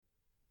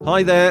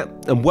Hi there,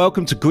 and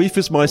welcome to Grief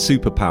is My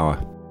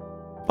Superpower.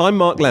 I'm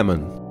Mark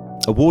Lemon,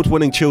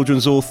 award-winning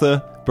children's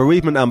author,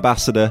 bereavement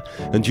ambassador,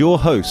 and your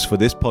host for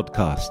this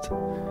podcast.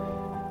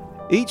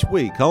 Each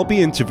week, I'll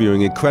be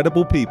interviewing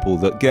incredible people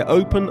that get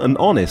open and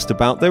honest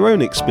about their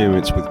own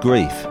experience with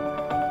grief.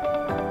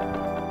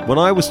 When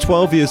I was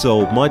 12 years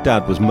old, my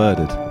dad was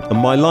murdered, and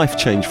my life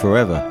changed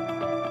forever.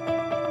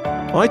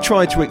 I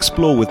try to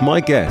explore with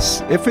my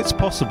guests if it's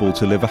possible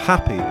to live a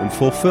happy and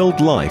fulfilled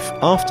life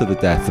after the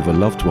death of a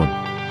loved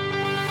one.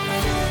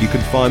 You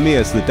can find me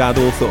as the Dad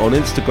Author on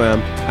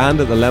Instagram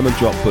and at the Lemon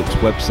Drop Books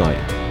website.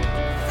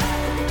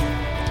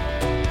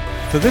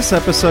 For this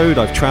episode,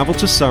 I've travelled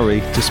to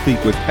Surrey to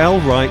speak with Elle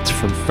Wright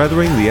from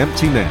Feathering the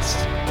Empty Nest.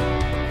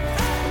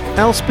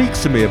 Elle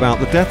speaks to me about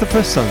the death of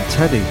her son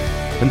Teddy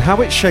and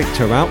how it shaped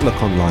her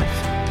outlook on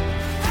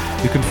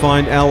life. You can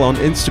find Elle on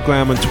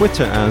Instagram and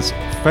Twitter as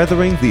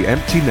Feathering the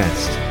Empty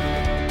Nest.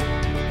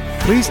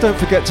 Please don't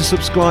forget to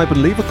subscribe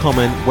and leave a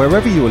comment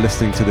wherever you are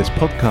listening to this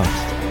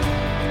podcast.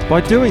 By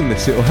doing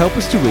this, it will help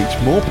us to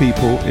reach more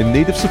people in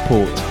need of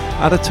support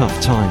at a tough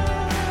time.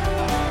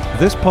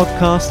 This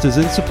podcast is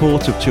in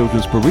support of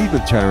children's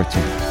bereavement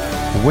charity,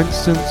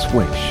 Winston's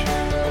Wish.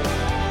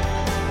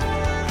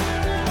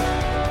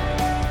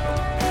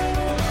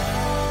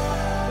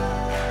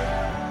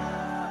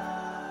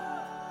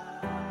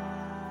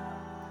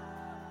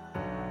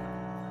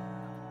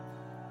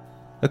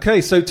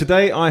 Okay, so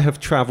today I have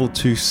travelled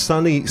to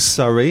sunny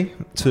Surrey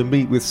to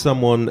meet with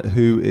someone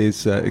who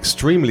is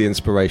extremely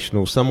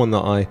inspirational, someone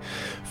that I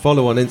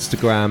follow on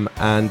Instagram,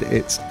 and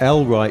it's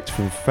Elle Wright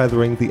from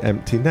Feathering the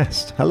Empty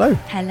Nest. Hello.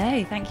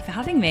 Hello, thank you for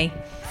having me.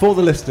 For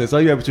the listeners,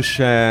 are you able to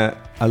share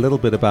a little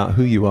bit about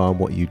who you are and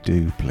what you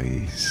do,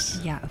 please?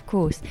 Yeah, of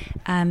course.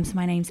 So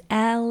my name's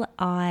Elle.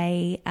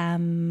 I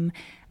am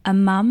a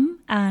mum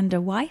and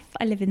a wife.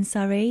 I live in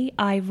Surrey.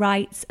 I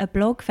write a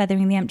blog,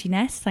 Feathering the Empty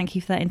Nest. Thank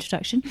you for that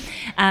introduction.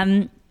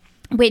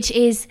 Which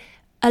is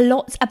a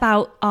lot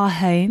about our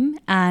home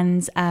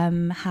and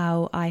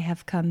how I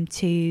have come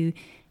to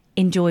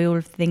enjoy all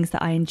of the things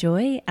that I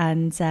enjoy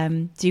and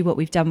do what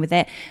we've done with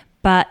it.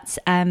 But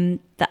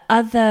the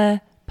other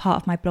part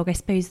of my blog, I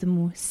suppose the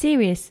more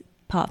serious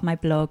part of my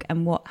blog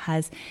and what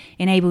has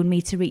enabled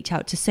me to reach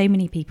out to so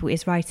many people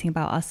is writing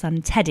about our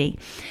son Teddy.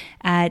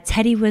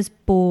 Teddy was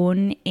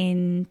born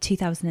in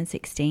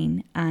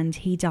 2016 and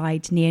he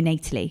died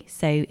neonatally,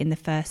 so in the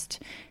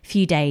first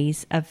few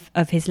days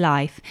of his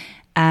life.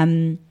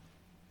 And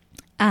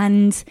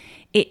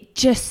it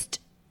just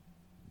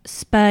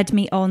spurred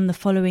me on the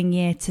following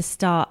year to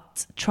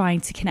start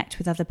trying to connect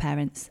with other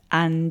parents.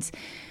 And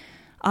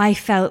I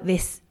felt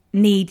this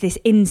need, this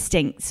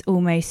instinct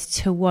almost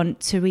to want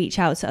to reach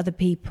out to other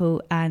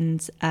people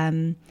and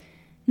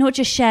not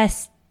just share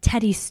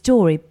Teddy's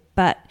story,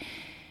 but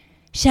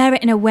share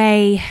it in a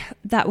way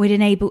that would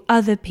enable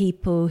other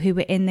people who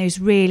were in those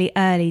really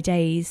early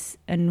days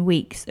and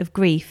weeks of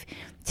grief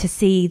to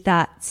see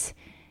that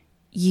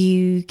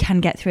you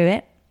can get through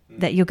it,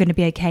 that you're going to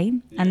be okay.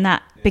 Yeah, and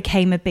that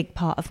became a big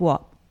part of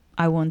what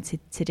I wanted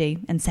to do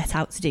and set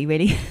out to do,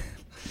 really.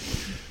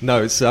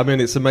 No, it's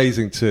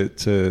amazing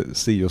to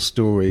see your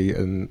story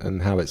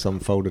and how it's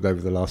unfolded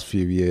over the last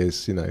few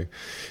years, you know,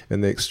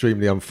 in the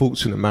extremely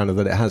unfortunate manner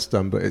that it has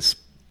done, but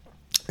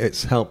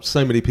it's helped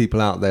so many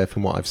people out there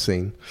from what I've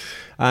seen.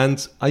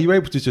 And are you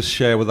able to just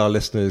share with our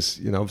listeners,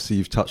 you know, obviously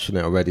you've touched on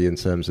it already in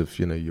terms of,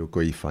 you know, your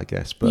grief, I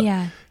guess, but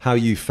how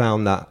you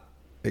found that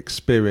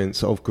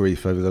experience of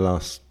grief over the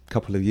last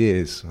couple of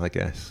years, I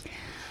guess?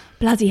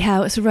 Bloody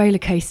hell, it's a roller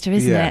coaster,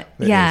 isn't it?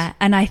 Yeah. Is.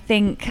 And I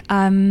think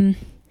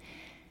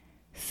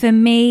for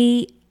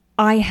me,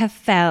 I have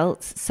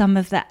felt some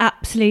of the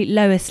absolute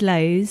lowest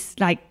lows,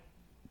 like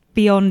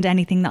beyond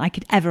anything that I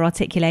could ever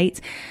articulate.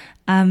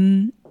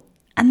 And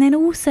then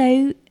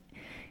also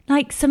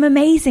like some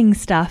amazing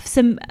stuff.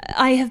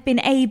 I have been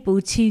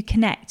able to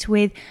connect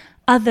with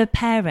other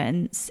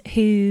parents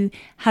who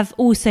have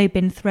also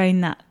been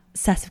thrown that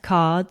set of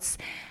cards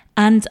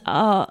and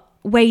are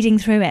wading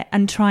through it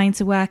and trying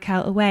to work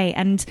out a way.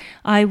 And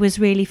I was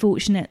really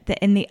fortunate that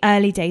in the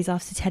early days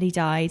after Teddy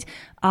died,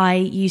 I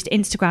used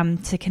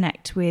Instagram to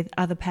connect with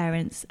other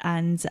parents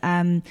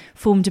and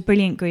formed a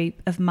brilliant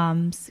group of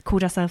mums,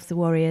 called ourselves the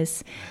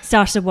Warriors,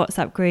 started a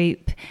WhatsApp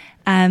group,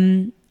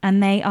 and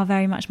they are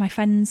very much my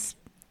friends,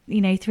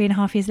 you know,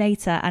 3.5 years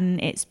later.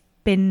 And it's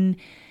been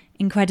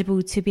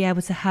incredible to be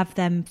able to have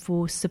them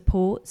for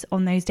support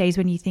on those days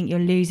when you think you're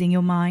losing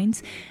your mind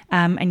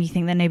and you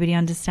think that nobody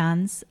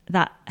understands.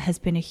 That has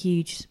been a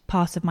huge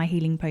part of my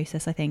healing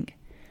process, I think.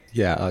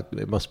 Yeah,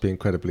 it must be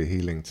incredibly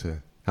healing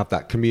to have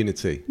that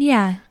community.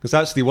 Yeah. Because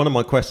actually one of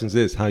my questions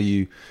is how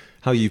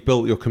you've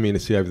built your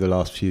community over the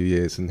last few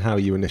years and how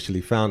you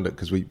initially found it,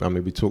 because we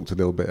talked a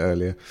little bit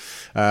earlier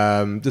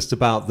just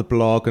about the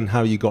blog and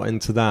how you got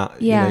into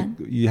that. Yeah. You know,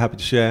 you happy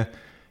to share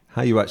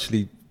how you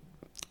actually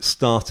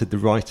started the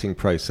writing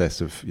process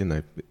of, you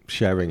know,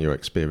 sharing your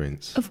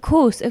experience? Of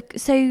course.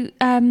 So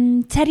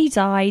Teddy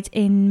died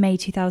in May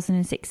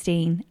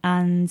 2016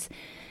 and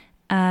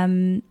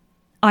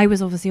I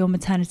was obviously on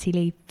maternity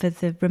leave for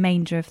the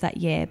remainder of that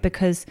year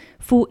because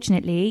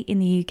fortunately in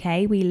the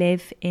UK we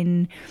live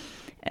in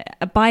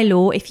by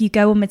law, if you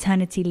go on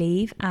maternity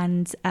leave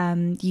and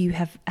you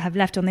have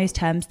left on those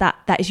terms,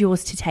 that is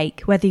yours to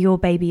take, whether your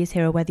baby is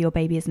here or whether your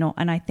baby is not.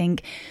 And I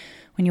think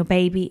when your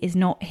baby is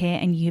not here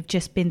and you have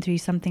just been through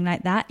something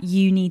like that,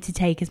 you need to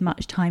take as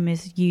much time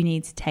as you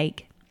need to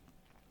take.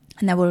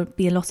 And there will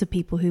be a lot of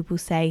people who will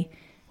say,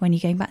 when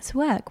you're going back to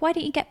work, why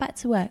don't you get back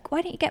to work?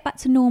 Why don't you get back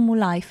to normal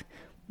life?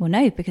 Well,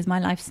 no, because my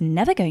life's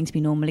never going to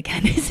be normal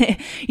again, is it?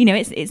 You know,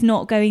 it's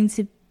not going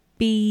to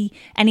be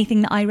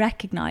anything that I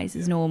recognise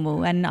as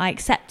normal, and I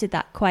accepted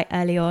that quite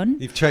early on.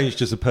 You've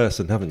changed as a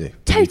person, haven't you?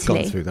 Totally. You've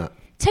gone through that.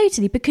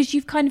 Totally, because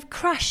you've kind of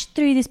crashed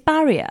through this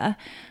barrier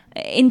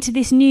into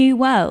this new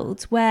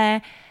world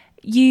where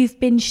you've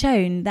been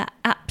shown that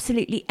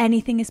absolutely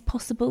anything is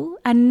possible,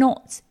 and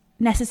not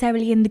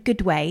necessarily in the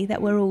good way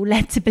that we're all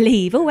led to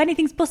believe. Oh,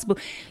 anything's possible.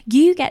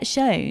 You get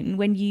shown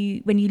when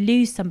you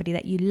lose somebody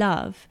that you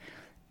love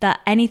that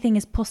anything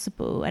is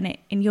possible, and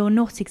you're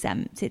not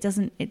exempt. It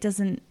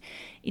doesn't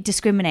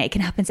discriminate. It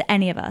can happen to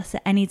any of us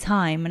at any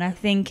time. And I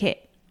think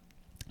it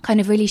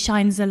kind of really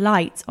shines a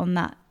light on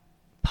that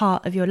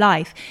part of your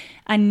life.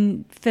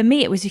 And for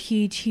me, it was a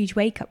huge, huge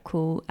wake-up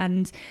call.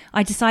 And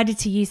I decided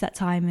to use that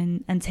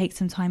time and take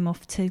some time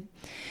off to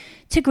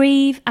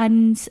grieve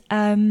and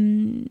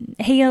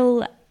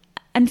heal,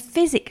 and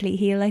physically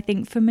heal. I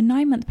think from a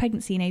 9-month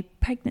pregnancy, you know,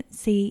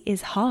 pregnancy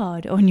is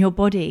hard on your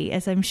body,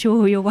 as I'm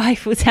sure your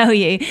wife will tell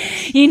you,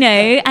 you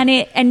know,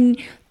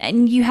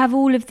 and you have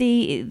all of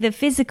the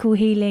physical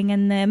healing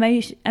and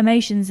the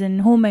emotions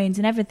and hormones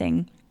and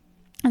everything.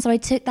 And so I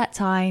took that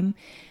time.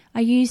 I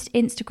used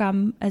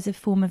Instagram as a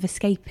form of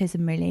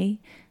escapism,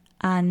 really,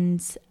 and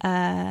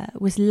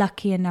was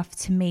lucky enough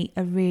to meet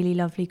a really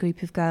lovely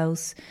group of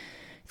girls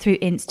through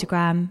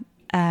Instagram,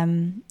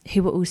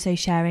 who were also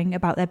sharing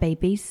about their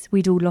babies.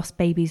 We'd all lost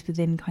babies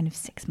within kind of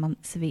 6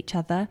 months of each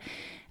other.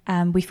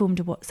 We formed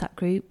a WhatsApp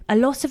group. A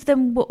lot of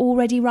them were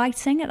already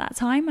writing at that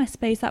time. I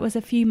suppose that was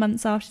a few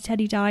months after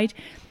Teddy died.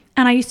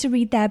 And I used to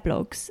read their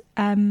blogs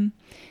and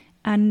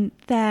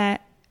their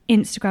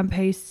Instagram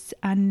posts.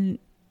 And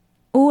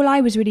all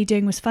I was really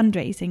doing was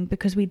fundraising,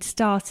 because we'd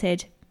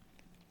started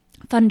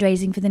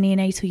fundraising for the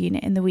neonatal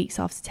unit in the weeks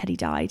after Teddy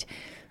died.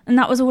 And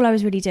that was all I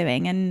was really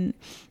doing. And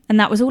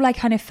that was all I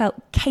kind of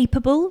felt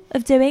capable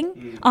of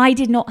doing. I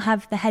did not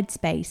have the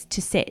headspace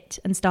to sit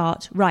and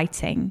start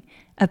writing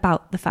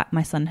about the fact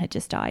my son had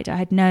just died. I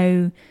had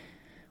no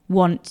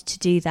want to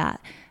do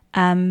that.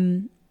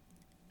 And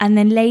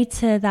then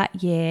later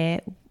that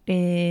year,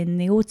 in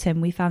the autumn,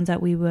 we found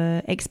out we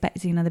were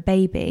expecting another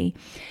baby.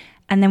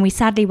 And then we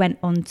sadly went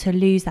on to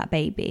lose that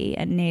baby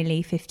at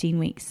nearly 15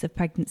 weeks of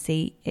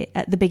pregnancy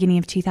at the beginning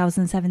of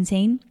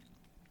 2017.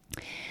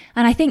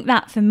 And I think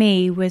that for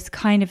me was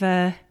kind of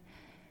a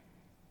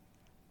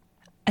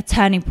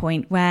turning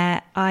point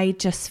where I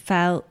just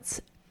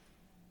felt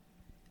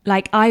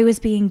like I was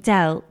being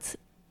dealt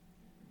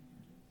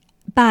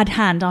bad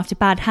hand after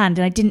bad hand,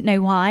 and I didn't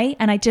know why.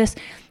 And I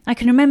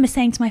can remember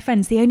saying to my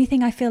friends, the only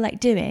thing I feel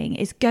like doing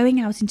is going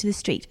out into the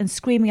street and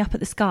screaming up at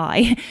the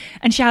sky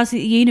and shouting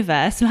at the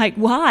universe, like,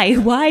 why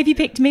have you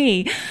picked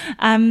me?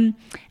 And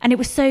it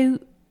was so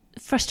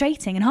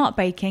frustrating and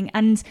heartbreaking.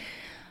 And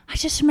I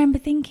just remember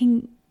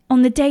thinking,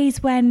 on the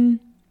days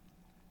when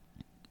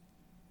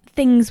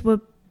things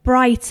were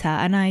brighter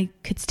and I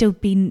could still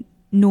be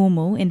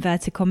normal,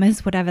 inverted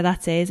commas, whatever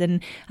that is,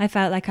 and I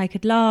felt like I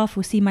could laugh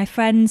or see my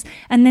friends,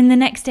 and then the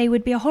next day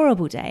would be a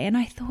horrible day, and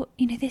I thought,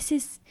 you know,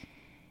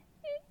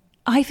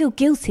 I feel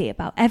guilty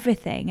about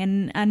everything,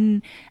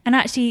 and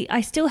actually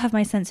I still have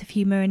my sense of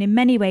humour, and in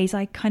many ways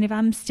I kind of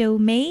am still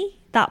me.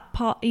 That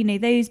part, you know,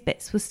 those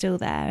bits were still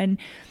there, and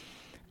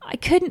I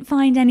couldn't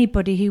find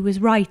anybody who was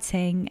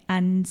writing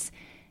and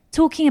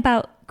talking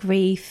about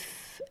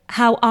grief,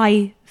 how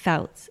I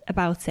felt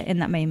about it in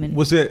that moment.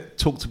 Was it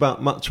talked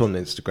about much on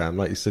Instagram?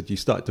 Like you said, you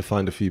started to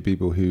find a few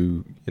people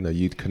who, you know,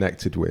 you'd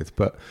connected with,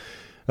 but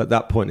at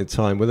that point in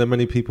time, were there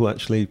many people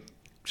actually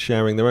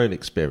sharing their own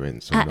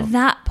experience? At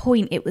that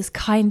point, it was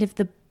kind of,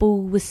 the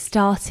ball was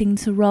starting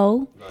to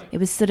roll. Right. It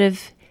was sort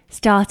of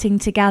starting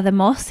to gather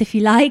moss, if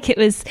you like. It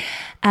was,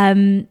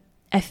 and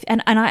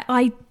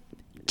I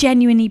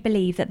genuinely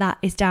believe that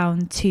is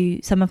down to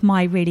some of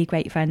my really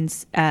great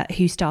friends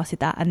who started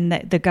that, and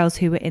the girls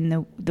who were in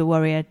the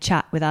Warrior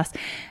chat with us.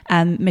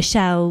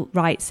 Michelle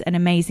writes an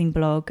amazing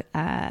blog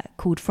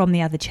called From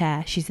the Other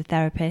Chair. She's a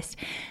therapist,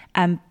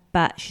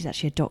 but she's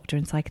actually a doctor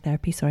in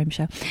psychotherapy. Sorry,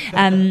 Michelle.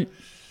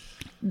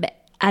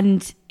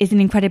 And is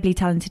an incredibly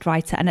talented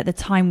writer, and at the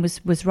time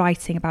was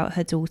writing about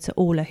her daughter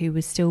Orla, who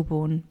was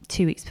stillborn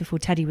 2 weeks before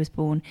Teddy was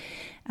born.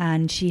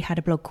 And she had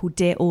a blog called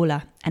Dear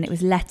Orla, and it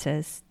was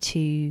letters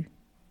to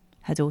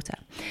her daughter,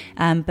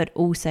 but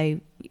also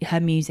her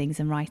musings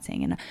and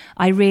writing. And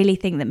I really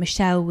think that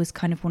Michelle was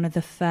kind of one of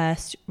the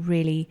first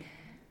really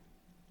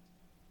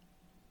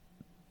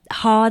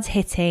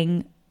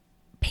hard-hitting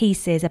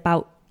pieces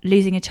about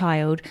losing a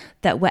child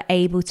that were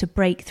able to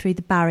break through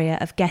the barrier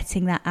of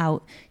getting that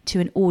out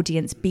to an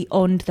audience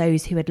beyond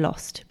those who had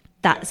lost.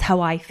 That's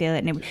how I feel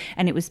it.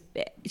 And it was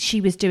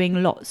she was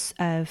doing lots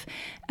of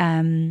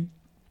things,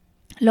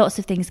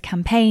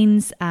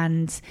 campaigns,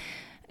 and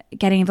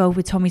getting involved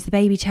with Tommy's the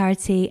Baby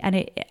charity.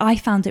 And I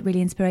found it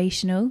really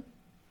inspirational.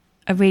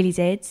 I really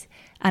did.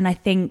 And I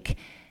think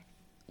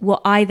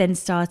what I then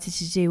started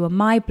to do on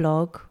my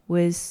blog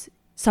was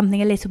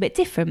something a little bit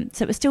different.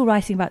 So it was still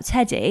writing about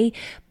Teddy,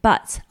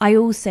 but I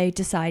also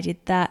decided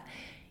that,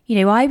 you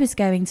know, I was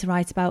going to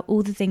write about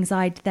all the things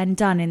I'd then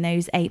done in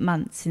those 8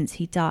 months since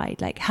he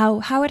died. Like how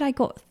had I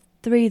got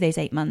through those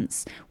 8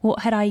 months? What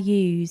had I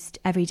used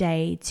every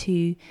day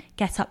to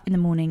get up in the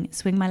morning,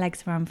 swing my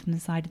legs around from the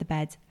side of the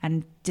bed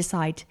and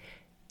decide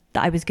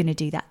that I was going to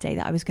do that day,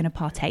 that I was going to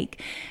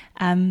partake.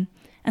 And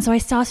so I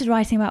started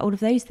writing about all of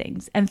those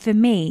things. And for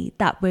me,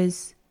 that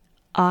was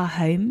our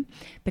home,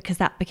 because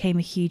that became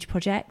a huge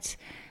project.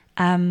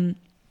 And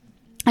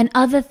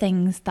other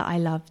things that I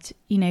loved,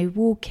 you know,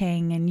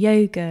 walking and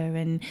yoga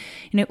and,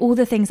 you know, all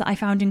the things that I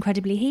found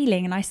incredibly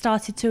healing. And I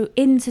started to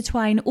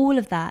intertwine all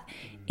of that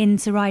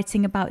into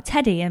writing about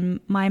Teddy and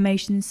my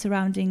emotions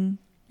surrounding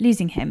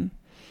losing him.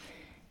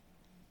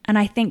 And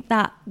I think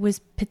that was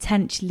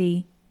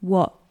potentially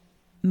what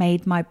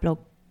made my blog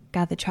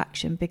gather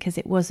traction, because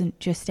it wasn't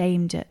just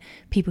aimed at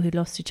people who'd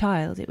lost a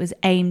child. It was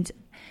aimed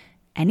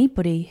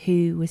anybody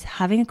who was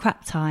having a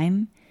crap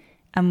time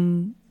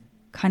and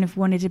kind of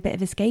wanted a bit of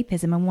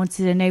escapism and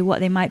wanted to know what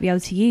they might be able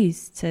to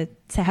use to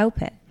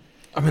help it.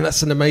 I mean,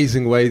 that's an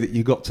amazing way that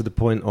you got to the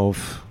point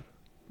of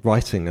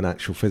writing an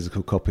actual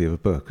physical copy of a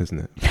book, isn't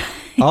it?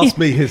 Ask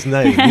Me His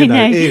Name, you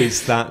know,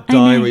 is that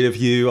diary of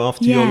you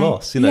after your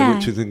loss, you know,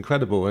 which is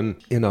incredible.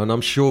 And, you know, and I'm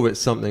sure it's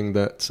something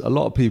that a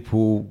lot of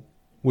people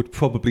would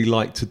probably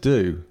like to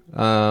do.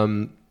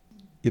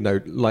 You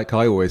know, like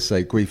I always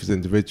say, grief is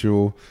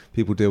individual.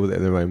 People deal with it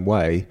in their own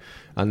way.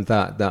 And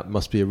that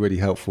must be a really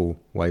helpful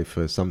way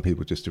for some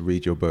people, just to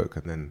read your book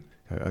and then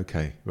go,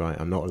 okay, right,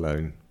 I'm not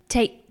alone.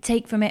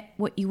 Take from it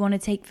what you want to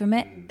take from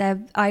it.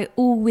 I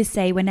always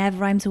say,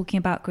 whenever I'm talking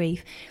about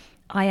grief,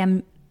 I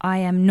am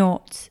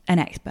not an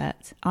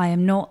expert. I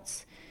am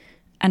not,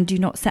 and do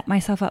not set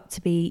myself up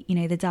to be, you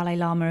know, the Dalai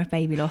Lama of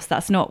baby loss.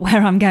 That's not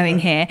where I'm going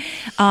here.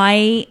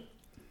 I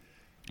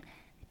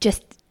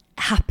just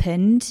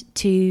happened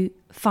to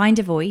find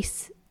a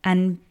voice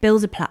and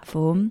build a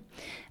platform,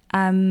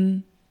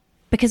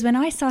 because when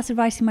I started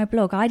writing my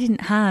blog, I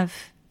didn't have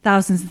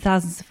thousands and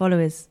thousands of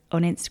followers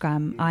on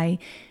Instagram. I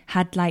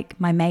had like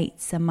my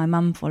mates and my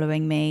mum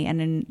following me,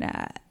 and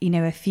you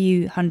know, a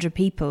few hundred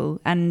people,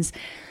 and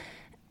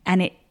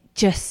it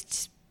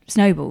just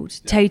snowballed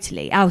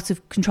totally out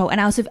of control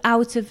and out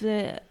of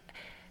the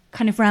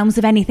kind of realms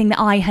of anything that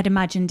I had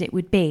imagined it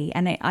would be.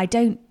 And I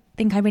don't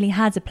think I really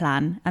had a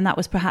plan, and that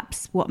was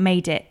perhaps what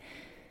made it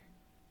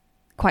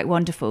quite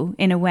wonderful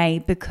in a way,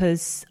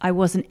 because I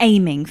wasn't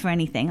aiming for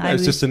anything. It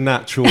was just a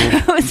natural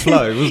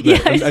flow, wasn't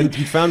it? And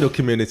you found your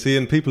community,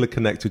 and people are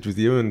connected with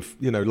you, and,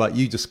 you know, like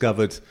you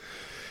discovered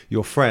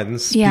your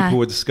friends, people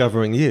were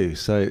discovering you.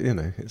 So, you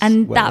know,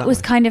 and that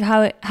was kind of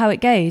how it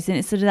goes, and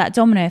it's sort of that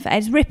domino effect.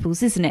 It's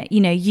ripples, isn't it?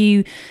 You know,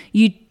 you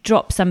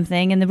drop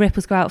something and the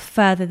ripples go out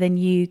further than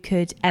you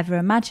could ever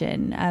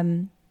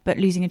imagine. But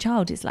losing a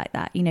child is like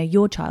that. You know,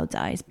 your child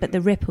dies, but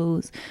the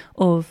ripples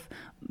of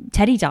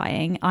Teddy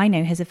dying, I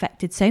know, has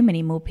affected so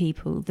many more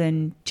people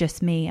than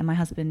just me and my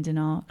husband and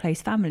our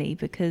close family,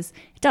 because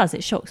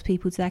it shocks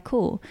people to their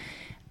core.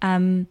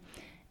 And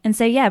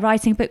so, yeah,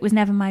 writing a book was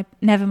never my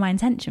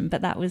intention,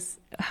 but that was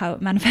how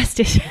it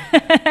manifested.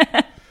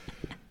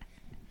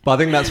 But I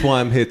think that's why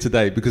I'm here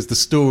today, because the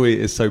story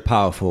is so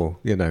powerful,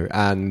 you know,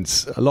 and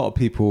a lot of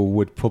people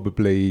would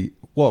probably,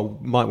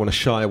 might want to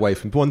shy away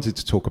from wanting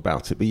to talk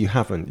about it, but you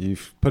haven't.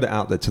 You've put it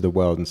out there to the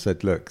world and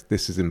said, look,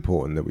 this is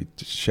important that we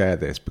share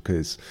this,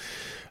 because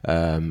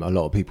a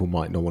lot of people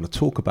might not want to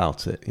talk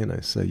about it, you know,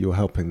 so you're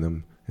helping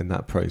them in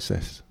that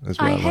process as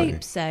well. I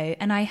hope so.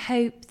 And I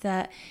hope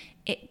that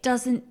it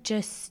doesn't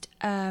just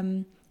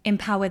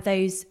empower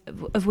those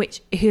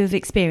who have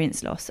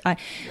experienced loss.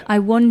 I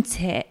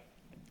want it.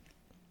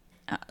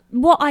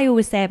 What I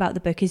always say about the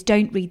book is,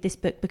 don't read this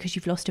book because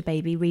you've lost a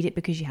baby, read it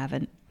because you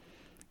haven't.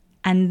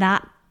 And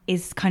that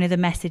is kind of the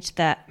message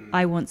that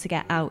I want to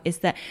get out, is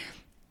that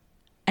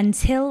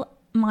until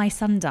my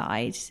son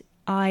died,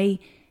 I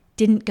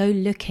didn't go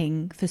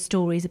looking for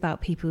stories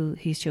about people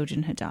whose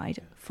children had died,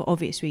 for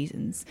obvious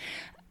reasons,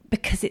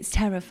 because it's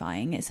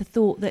terrifying. It's a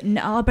thought that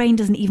our brain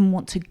doesn't even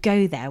want to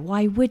go there.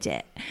 Why would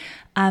it?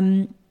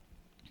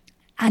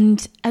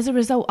 And as a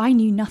result, I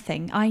knew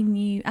nothing. I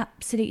knew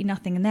absolutely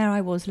nothing. And there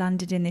I was,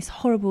 landed in this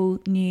horrible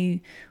new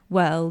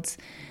world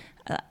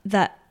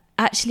that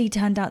actually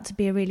turned out to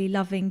be a really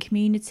loving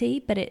community.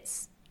 But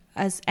it's,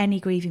 as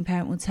any grieving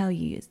parent will tell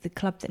you, it's the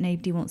club that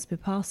nobody wants to be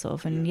part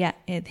of. And yet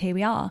here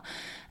we are.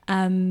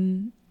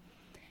 And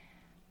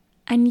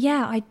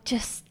yeah, I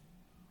just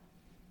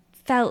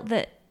felt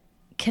that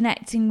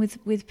connecting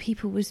with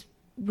people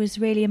was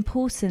really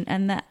important,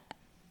 and that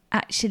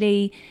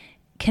actually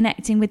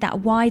connecting with that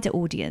wider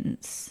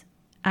audience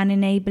and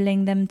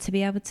enabling them to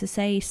be able to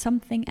say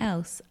something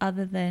else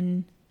other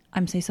than,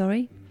 I'm so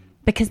sorry,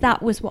 because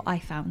that was what I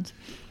found.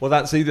 Well,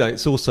 that's, you know,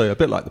 it's also a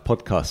bit like the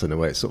podcast in a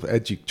way. It's sort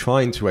of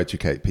trying to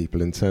educate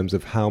people in terms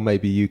of how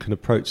maybe you can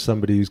approach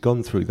somebody who's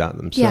gone through that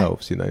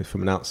themselves, you know,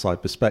 from an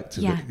outside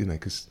perspective. Yeah. You know,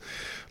 because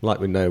like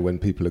we know, when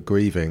people are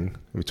grieving,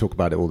 we talk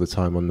about it all the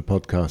time on the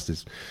podcast,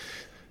 is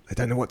they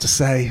don't know what to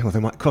say, or they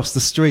might cross the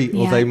street,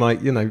 or they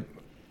might, you know.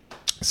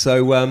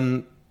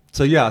 So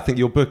yeah, I think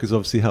your book has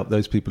obviously helped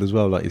those people as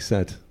well, like you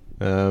said.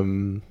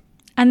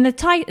 And the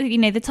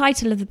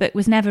title of the book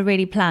was never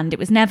really planned. It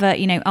was never,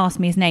 you know, ask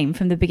me his name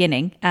from the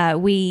beginning.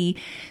 We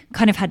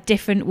kind of had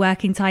different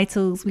working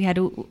titles. We had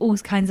all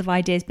kinds of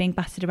ideas being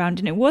battered around.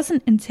 And it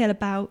wasn't until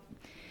about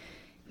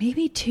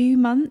maybe 3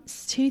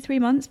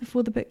 months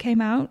before the book came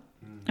out.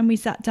 And we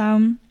sat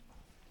down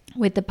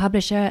with the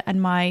publisher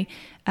and my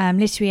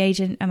literary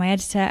agent and my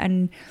editor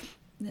and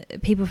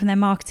people from their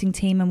marketing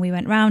team. And we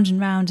went round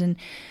and round, and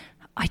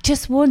I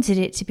just wanted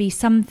it to be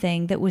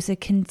something that was a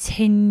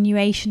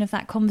continuation of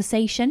that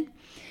conversation,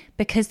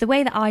 because the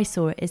way that I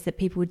saw it is that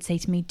people would say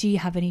to me, do you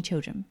have any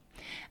children?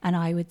 And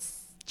I would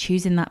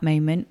choose in that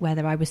moment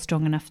whether I was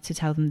strong enough to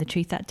tell them the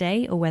truth that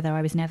day, or whether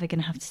I was never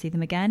going to have to see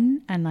them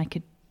again, and I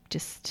could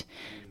just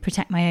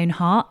protect my own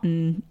heart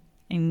and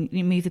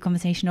move the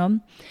conversation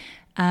on.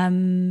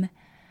 And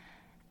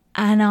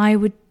I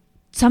would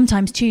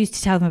sometimes choose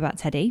to tell them about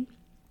Teddy,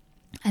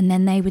 and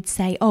then they would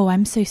say, oh,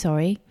 I'm so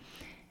sorry.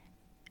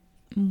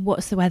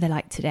 What's the weather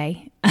like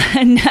today?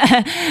 And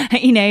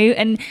you know,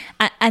 and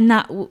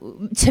that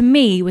to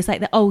me was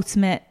like the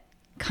ultimate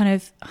kind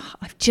of,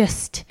 I've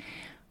just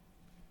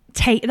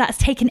that's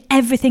taken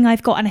everything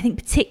I've got. And I think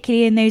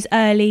particularly in those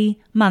early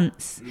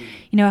months,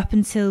 you know, up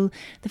until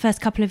the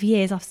first couple of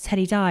years after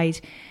Teddy died,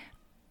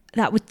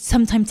 that would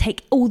sometimes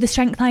take all the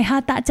strength I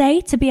had that day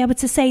to be able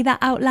to say that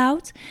out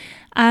loud,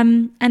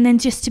 and then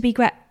just to be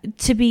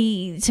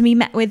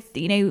met with,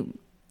 you know,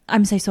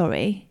 I'm so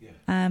sorry.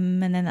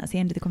 And then that's the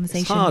end of the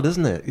conversation. It's hard,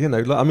 isn't it? You know,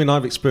 like, I mean,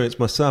 I've experienced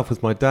myself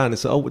with my dad.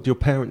 It's like, oh, what do your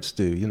parents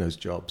do? You know, as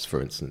jobs,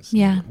 for instance.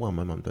 Yeah. Like, well,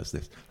 my mum does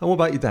this. And what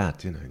about your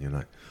dad? You know, and you're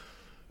like,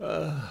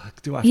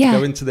 do I have to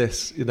go into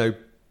this? You know,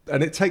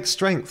 and it takes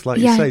strength, like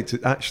you say, to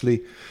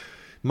actually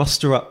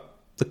muster up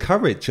the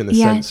courage in a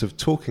sense of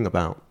talking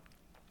about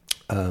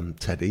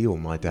Teddy or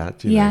my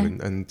dad, you know,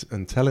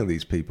 and telling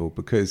these people,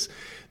 because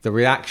the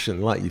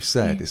reaction, like you've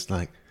said, is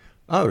like,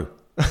 oh.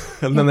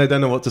 And then they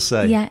don't know what to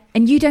say. Yeah,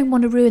 and you don't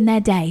want to ruin their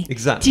day.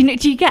 Exactly.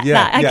 Do you get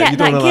that? I get you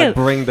that guilt. Like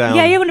bring down.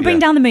 Yeah, you want to bring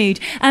down the mood.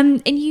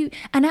 And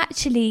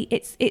actually,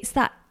 it's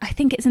that. I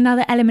think it's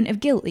another element of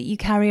guilt that you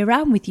carry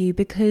around with you,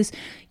 because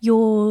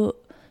you're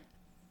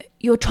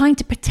trying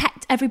to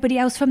protect everybody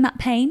else from that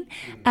pain.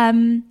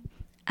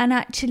 And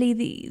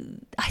actually,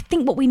 I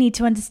think what we need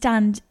to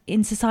understand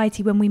in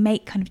society when we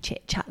make kind of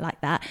chit chat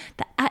like that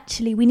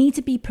actually we need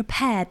to be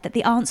prepared that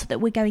the answer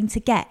that we're going to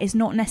get is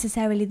not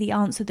necessarily the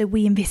answer that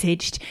we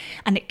envisaged,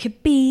 and it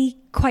could be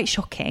quite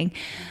shocking.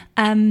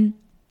 And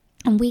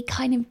we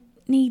kind of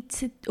need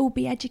to all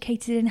be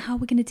educated in how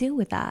we're going to deal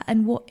with that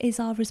and what is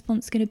our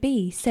response going to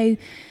be. So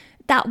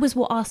that was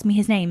what Ask Me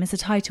His Name as a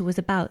title was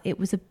about. It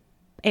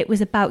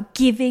was about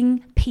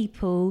giving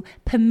people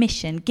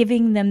permission,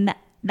 giving them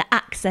the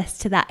access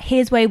to that.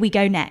 Here's where we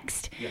go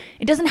next. Yeah.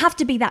 It doesn't have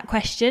to be that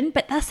question,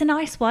 but that's a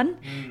nice one.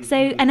 Mm-hmm. So,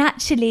 and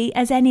actually,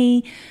 as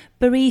any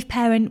bereaved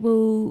parent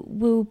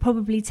will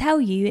probably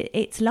tell you,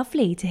 it's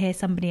lovely to hear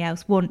somebody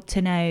else want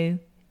to know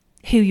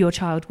who your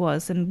child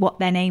was and what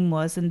their name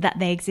was and that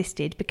they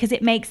existed, because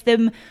it makes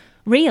them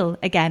real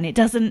again. It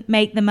doesn't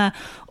make them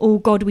oh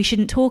God, we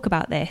shouldn't talk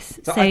about this.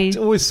 So I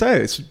always say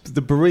it's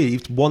the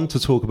bereaved want to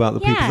talk about the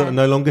people that are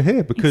no longer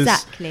here,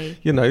 because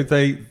you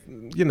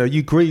know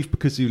you grieve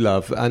because you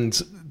love,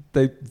 and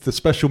the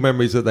special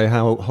memories that they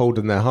hold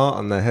in their heart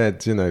and their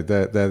head, you know,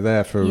 they're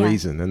there for a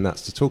reason, and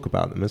that's to talk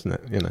about them, isn't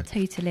it? You know,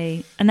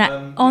 totally. And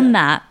that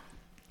that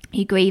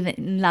you grieve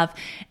and love.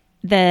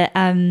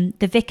 The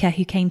vicar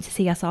who came to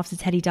see us after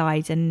Teddy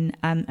died, and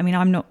I mean,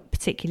 I'm not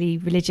particularly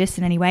religious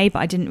in any way, but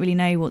I didn't really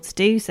know what to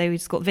do, so we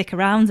just got Vic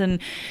around,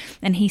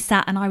 and he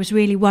sat, and I was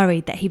really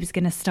worried that he was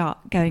going to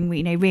start going,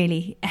 you know,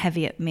 really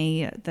heavy at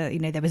me. You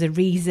know, there was a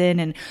reason,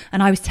 and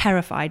I was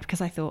terrified because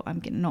I thought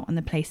I'm not in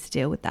the place to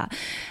deal with that.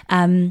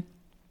 And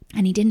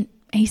he didn't.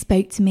 He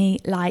spoke to me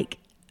like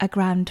a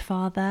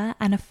grandfather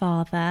and a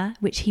father,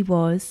 which he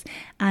was,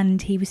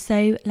 and he was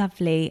so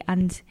lovely.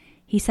 And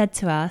he said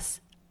to us,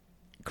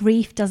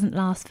 grief doesn't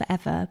last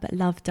forever, but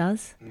love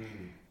does.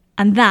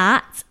 And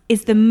that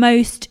is the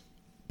most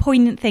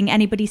poignant thing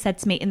anybody said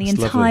to me in the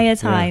entire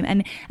time.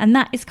 Yeah. And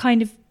that is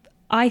kind of,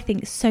 I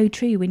think, so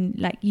true when,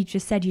 like you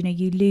just said, you know,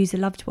 you lose a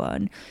loved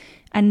one.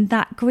 And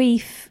that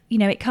grief, you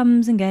know, it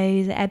comes and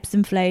goes, it ebbs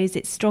and flows,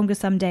 it's stronger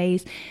some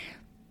days,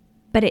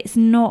 but it's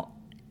not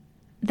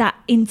that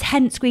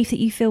intense grief that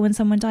you feel when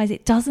someone dies.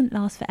 It doesn't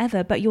last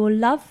forever, but your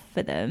love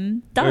for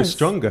them does. It's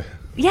stronger.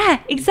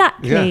 Yeah,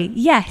 exactly. Yeah.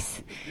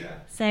 Yes. Yeah.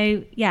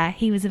 So, yeah,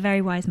 he was a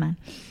very wise man.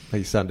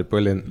 He sounded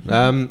brilliant.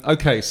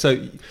 Okay,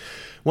 so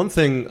one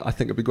thing I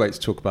think would be great to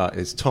talk about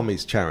is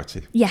Tommy's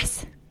charity.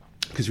 Yes.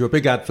 Because because you're a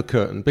big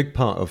advocate and big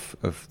part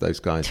of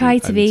those guys. Try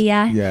to be,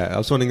 yeah. Yeah, I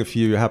was wondering if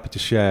you were happy to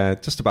share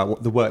just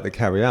about the work they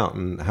carry out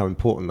and how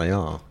important they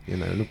are,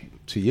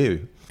 to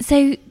you.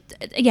 So,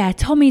 yeah,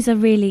 Tommies are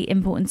really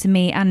important to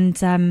me,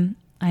 and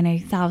I know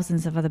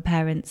thousands of other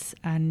parents,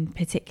 and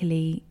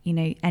particularly,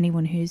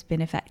 anyone who's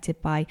been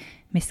affected by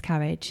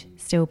miscarriage,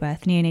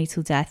 stillbirth,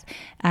 neonatal death.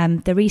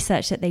 The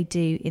research that they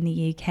do in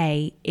the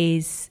UK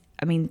is,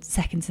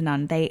 second to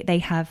none. They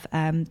have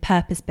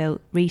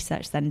purpose-built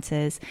research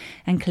centres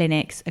and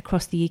clinics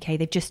across the UK.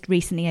 They've just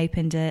recently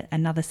opened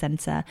another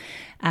centre,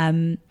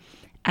 and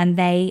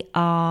they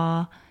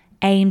are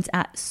aimed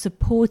at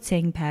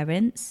supporting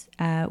parents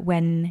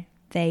when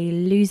they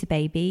lose a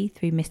baby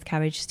through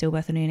miscarriage,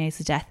 stillbirth or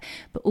neonatal death,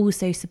 but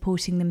also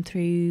supporting them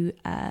through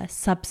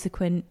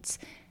subsequent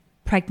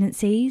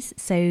pregnancies.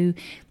 So,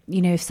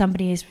 if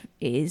somebody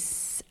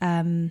is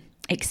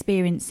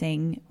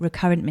experiencing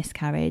recurrent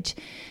miscarriage,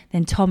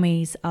 then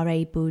Tommies are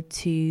able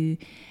to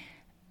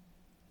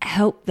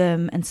help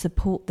them and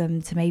support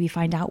them to maybe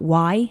find out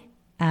why,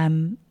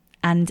 and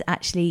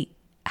actually,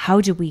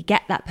 how do we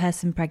get that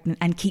person pregnant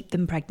and keep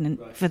them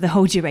pregnant for the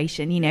whole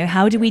duration?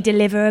 How do we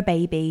deliver a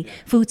baby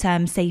full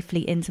term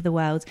safely into the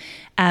world?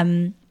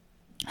 And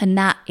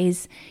that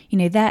is,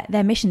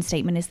 their mission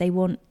statement is they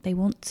want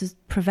to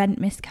prevent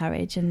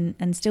miscarriage and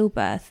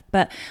stillbirth.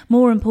 But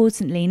more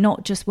importantly,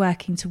 not just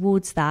working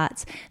towards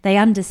that, they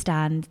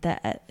understand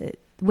that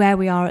where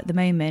we are at the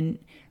moment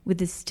with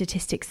the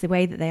statistics, the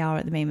way that they are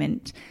at the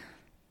moment,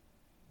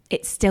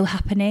 it's still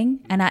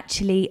happening. And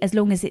actually, as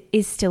long as it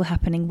is still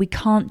happening, we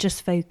can't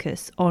just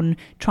focus on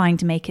trying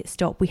to make it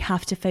stop. We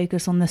have to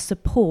focus on the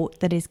support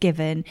that is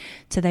given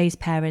to those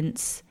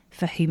parents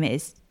for whom it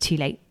is too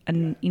late.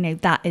 And,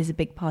 that is a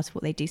big part of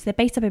what they do. So they're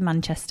based up in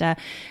Manchester.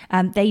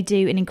 They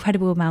do an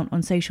incredible amount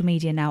on social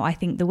media now. I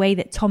think the way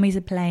that Tommies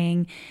are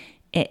playing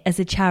it as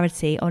a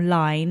charity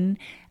online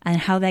and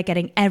how they're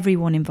getting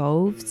everyone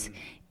involved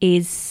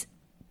is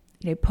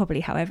probably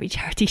how every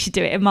charity should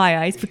do it in my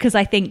eyes, because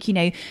I think,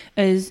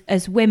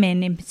 as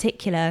women in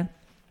particular,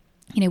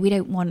 we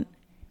don't want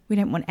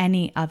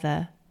any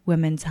other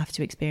women to have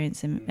to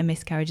experience a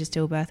miscarriage, a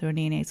stillbirth or a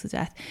neonatal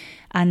death.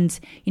 And,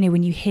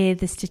 when you hear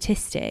the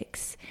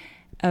statistics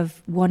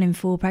of 1 in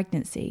 4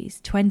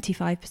 pregnancies,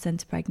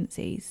 25% of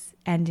pregnancies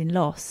end in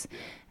loss,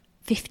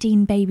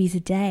 15 babies a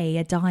day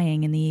are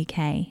dying in the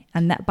UK.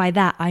 And by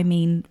that, I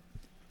mean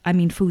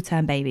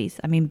full-term babies.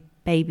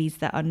 Babies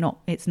that are not,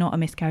 it's not a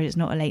miscarriage, it's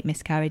not a late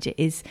miscarriage, it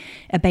is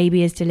a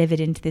baby is delivered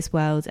into this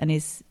world and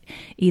is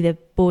either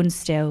born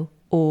still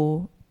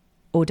or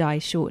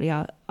dies shortly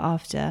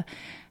after.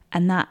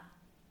 And that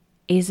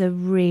is a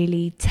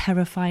really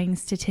terrifying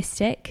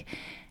statistic,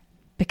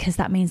 because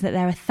that means that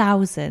there are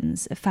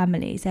thousands of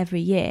families every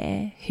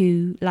year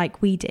who,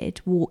 like we did,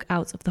 walk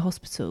out of the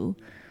hospital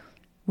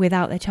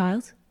without their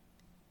child.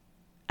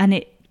 And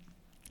it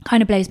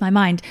kind of blows my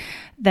mind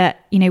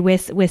that,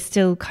 we're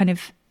still kind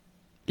of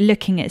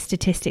looking at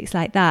statistics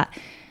like that.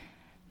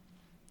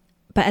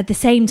 But at the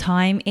same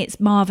time, it's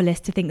marvellous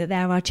to think that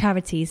there are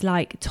charities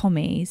like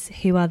Tommies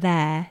who are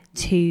there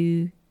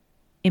to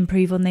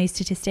improve on those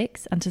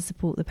statistics and to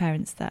support the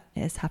parents that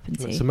it has happened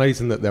to. It's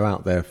amazing that they're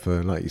out there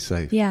for, like you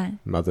say,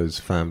 mothers,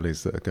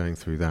 families that are going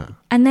through that.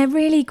 And they're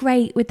really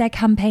great with their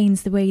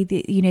campaigns, the way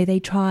that, they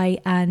try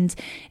and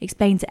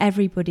explain to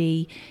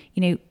everybody,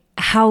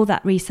 how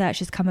that research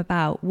has come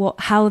about,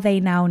 how they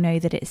now know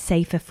that it's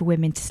safer for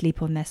women to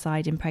sleep on their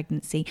side in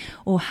pregnancy,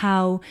 or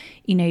how,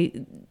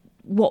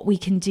 what we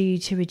can do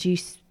to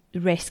reduce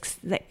the risks.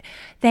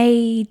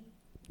 They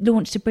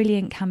launched a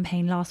brilliant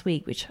campaign last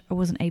week, which I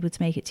wasn't able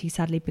to make it to,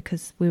 sadly,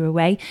 because we were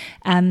away.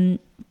 And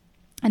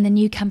the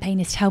new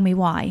campaign is Tell Me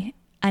Why.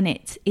 And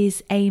it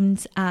is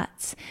aimed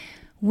at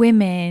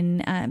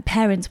women,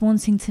 parents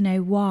wanting to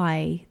know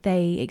why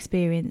they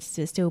experienced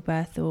a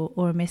stillbirth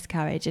or a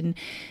miscarriage. And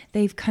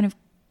they've kind of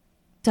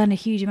done a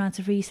huge amount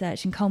of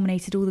research and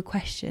culminated all the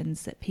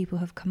questions that people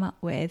have come up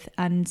with.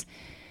 And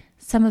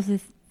some of the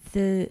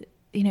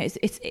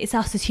it's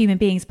us as human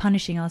beings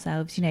punishing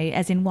ourselves,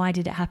 as in, why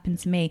did it happen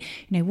to me?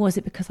 Was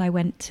it because I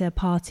went to a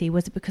party?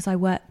 Was it because I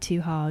worked too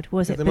hard?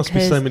 There must be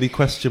so many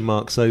question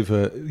marks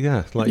over,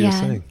 you're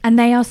saying. And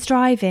they are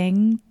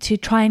striving to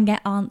try and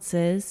get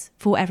answers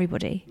for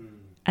everybody.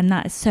 And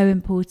that is so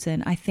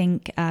important. I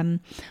think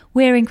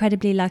we're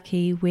incredibly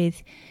lucky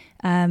with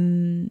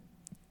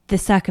the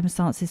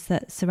circumstances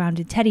that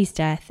surrounded Teddy's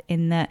death,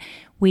 in that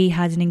we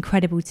had an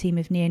incredible team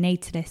of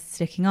neonatalists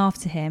looking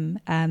after him.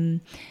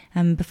 And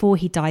before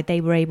he died,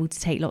 they were able to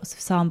take lots of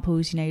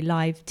samples,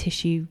 live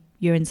tissue,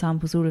 urine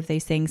samples, all of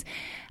those things.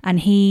 And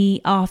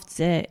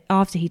after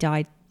he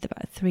died,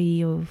 about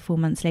 3 or 4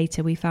 months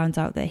later, we found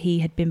out that he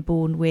had been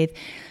born with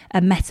a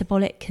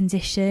metabolic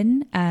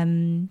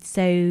condition.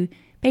 So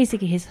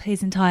basically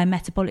his entire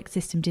metabolic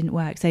system didn't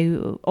work.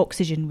 So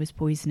oxygen was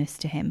poisonous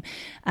to him.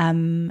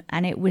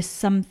 And it was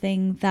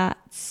something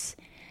that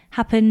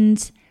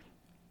happened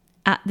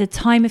at the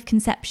time of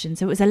conception.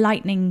 So it was a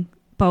lightning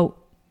bolt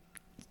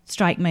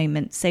strike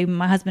moment. So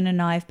my husband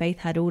and I have both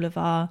had all of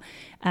our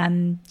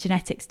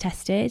genetics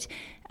tested,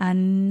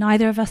 and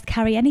neither of us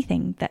carry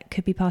anything that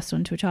could be passed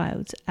on to a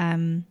child.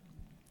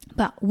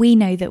 But we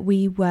know that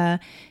we were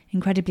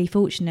incredibly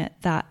fortunate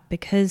that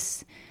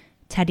because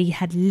Teddy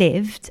had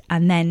lived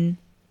and then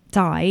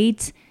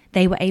died,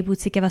 they were able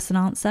to give us an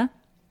answer.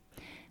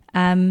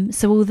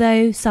 So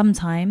although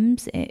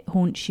sometimes it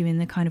haunts you in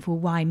the kind of, well,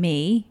 why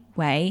me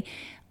way,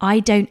 I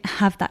don't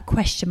have that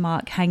question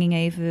mark hanging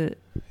over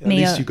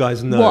me. At least you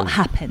guys know what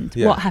happened.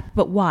 Yeah. What happened?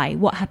 But why?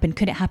 What happened?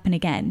 Could it happen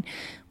again?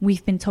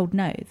 We've been told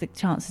no. The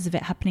chances of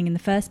it happening in the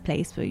first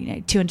place were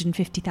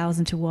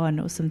 250,000 to 1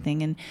 or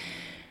something. And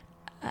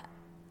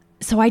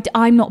so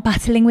I'm not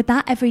battling with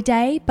that every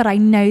day, but I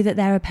know that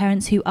there are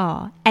parents who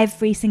are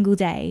every single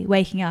day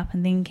waking up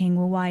and thinking,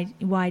 well,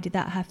 why did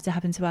that have to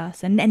happen to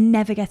us? And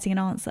never getting an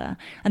answer.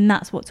 And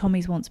that's what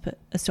Tommy's wants to put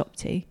a stop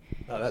to.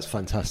 Oh, that's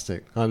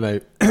fantastic. I know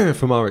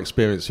from our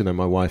experience,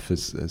 my wife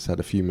has had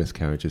a few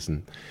miscarriages,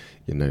 and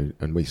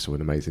and we saw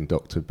an amazing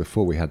doctor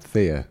before we had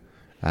Thea,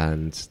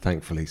 and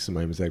thankfully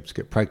Simone was able to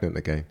get pregnant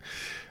again.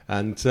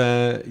 And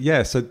so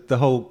the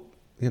whole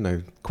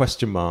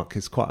question mark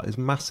is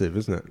massive,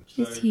 isn't it?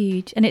 It's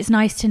huge. And it's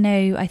nice to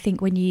know, I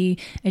think, when you,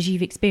 as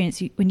you've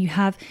experienced, when you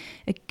have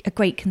a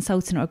great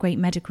consultant or a great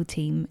medical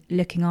team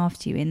looking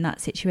after you in that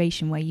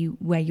situation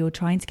where you're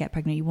trying to get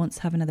pregnant, you want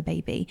to have another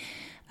baby.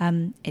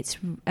 It's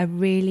a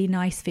really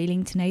nice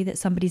feeling to know that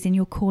somebody's in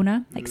your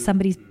corner, like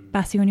somebody's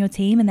batting on your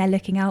team and they're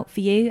looking out for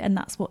you. And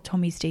that's what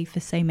Tommy's do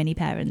for so many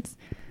parents.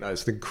 No,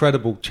 it's an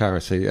incredible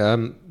charity.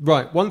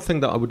 Right, one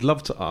thing that I would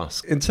love to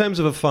ask, in terms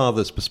of a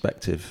father's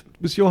perspective,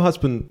 was your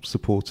husband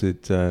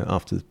supported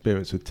after the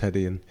experience with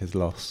Teddy and his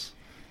loss?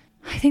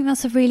 I think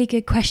that's a really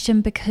good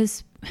question,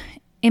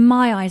 in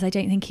my eyes, I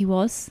don't think he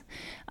was.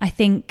 I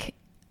think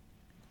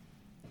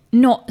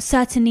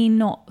certainly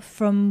not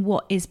from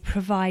what is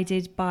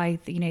provided by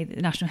the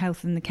National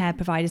Health and the care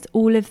providers.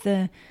 All of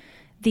the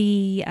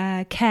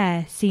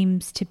care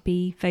seems to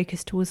be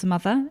focused towards the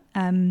mother.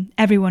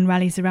 Everyone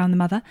rallies around the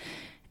mother,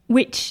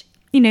 which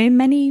in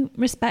many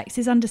respects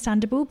is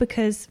understandable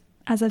because,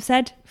 as I've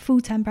said,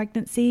 full-term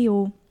pregnancy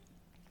or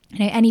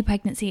any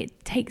pregnancy,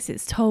 it takes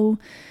its toll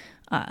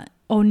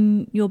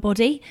on your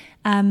body.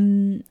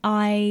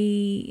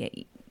 I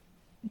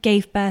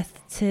gave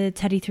birth to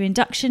Teddy through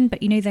induction, but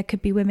there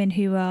could be women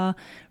who are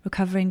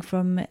recovering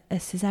from a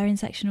cesarean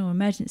section or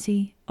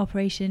emergency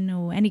operation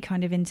or any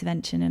kind of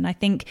intervention. And I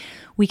think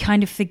we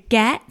kind of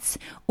forget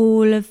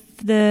all of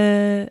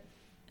the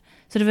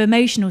sort of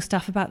emotional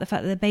stuff about the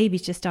fact that the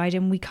baby's just died,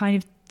 and we kind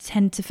of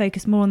tend to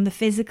focus more on the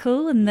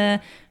physical and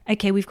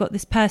okay, we've got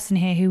this person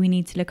here who we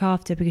need to look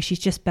after because she's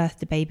just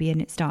birthed a baby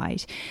and it's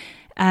died.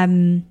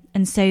 And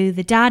so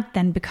the dad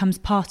then becomes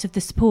part of the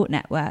support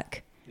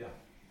network.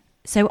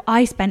 So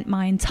I spent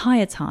my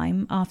entire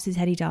time after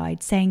Teddy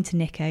died saying to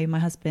Nico, my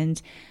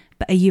husband,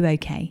 but are you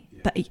okay?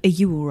 Yeah. But are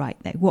you all right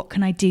though? What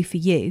can I do for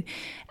you?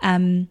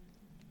 And,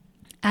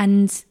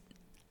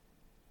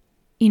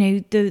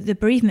 the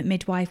bereavement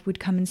midwife would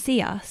come and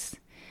see us,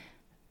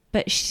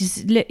 but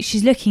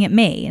she's looking at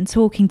me and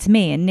talking to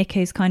me, and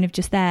Nico's kind of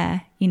just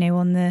there,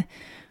 on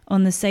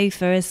the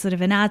sofa as sort of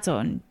an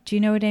add-on. Do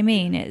you know what I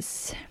mean?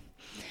 It's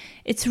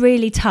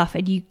really tough,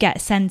 and you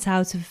get sent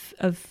out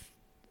of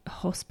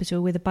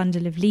hospital with a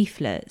bundle of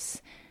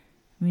leaflets.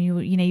 I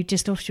mean, you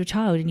just lost your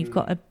child and you've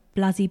got a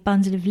bloody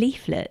bundle of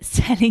leaflets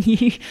telling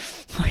you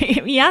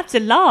you have to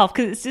laugh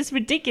because it's just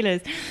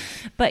ridiculous.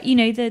 But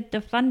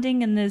the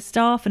funding and the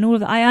staff and all of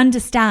that, I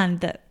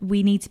understand that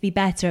we need to be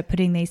better at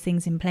putting those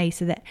things in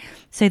place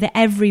so that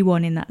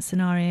everyone in that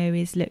scenario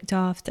is looked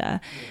after.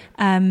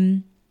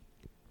 And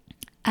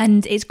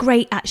it's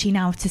great actually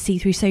now to see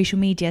through social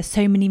media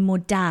so many more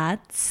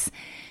dads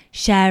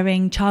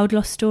sharing child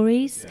loss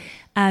stories.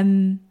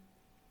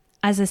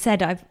 As I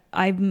said,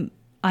 I'm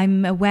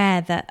aware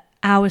that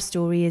our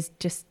story is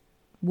just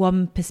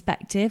one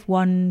perspective,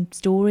 one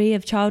story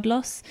of child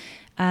loss.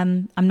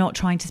 I'm not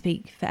trying to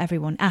speak for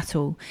everyone at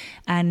all,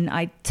 and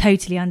I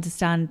totally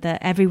understand that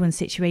everyone's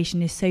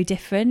situation is so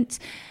different.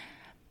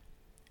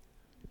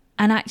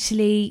 And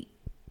actually,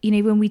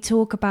 when we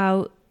talk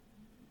about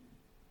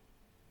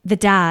the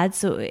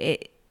dads or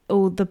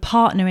the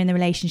partner in the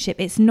relationship,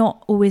 it's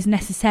not always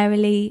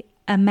necessarily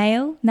a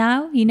male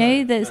now,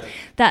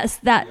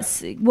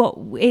 that's what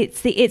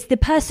it's the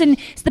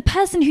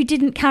person who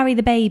didn't carry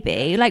the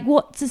baby. Like,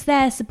 what does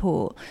their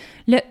support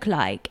look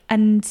like?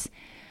 And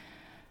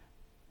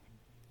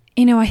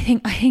I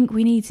think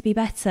we need to be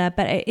better,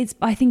 but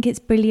I think it's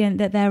brilliant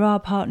that there are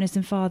partners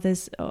and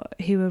fathers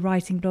who are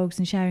writing blogs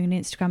and sharing on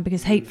Instagram,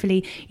 because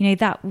hopefully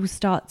that will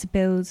start to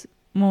build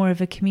more of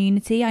a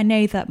community. I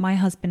know that my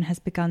husband has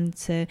begun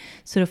to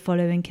sort of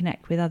follow and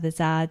connect with other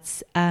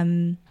dads.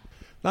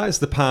 That is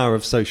the power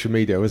of social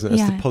media, isn't it?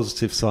 It's the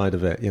positive side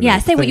of it. You know, yeah,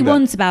 say what you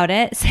want about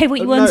it. Say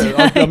what you want.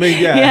 I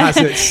mean, it has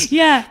its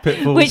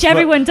pitfalls. Which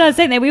everyone does,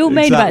 don't they? We all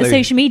moan about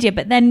social media,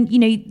 but then, you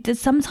know,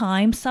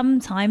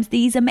 sometimes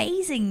these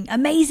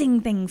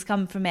amazing things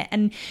come from it.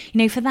 And, you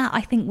know, for that,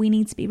 I think we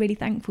need to be really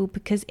thankful,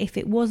 because if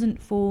it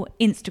wasn't for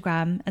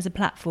Instagram as a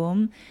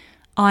platform,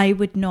 I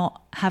would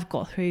not have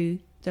got through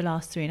the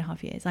last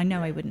 3.5 years. I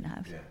know I wouldn't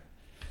have. Yeah.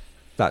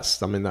 That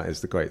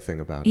is the great thing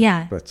about it.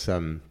 Yeah. But,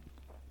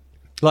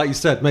 like you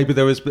said, maybe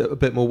there is a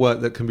bit more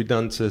work that can be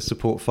done to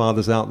support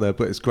fathers out there,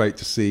 but it's great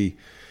to see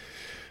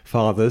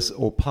fathers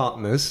or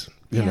partners,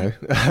 you know,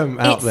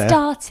 out there.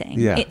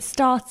 It's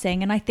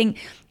starting. And I think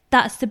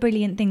that's the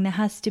brilliant thing. There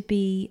has to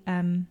be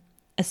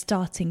a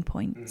starting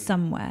point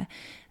somewhere.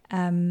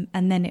 And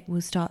then it will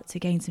start to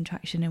gain some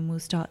traction and we'll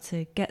start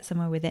to get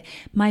somewhere with it.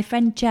 My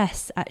friend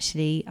Jess,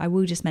 actually, I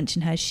will just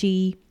mention her.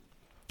 She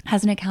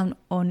has an account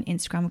on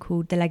Instagram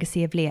called The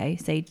Legacy of Leo.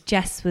 So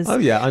Jess was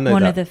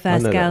one of the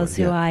first girls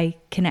who I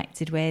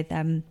connected with.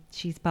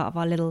 She's part of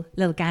our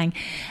little gang.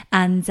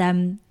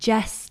 And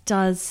Jess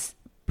does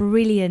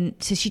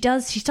brilliant. So she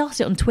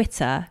started it on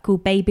Twitter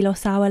called Baby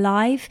Loss Hour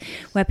Live,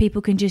 where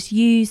people can just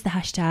use the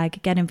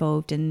hashtag, get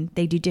involved, and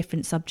they do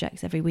different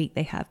subjects every week.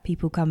 They have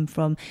people come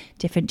from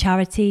different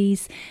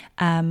charities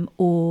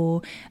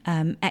or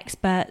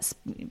experts,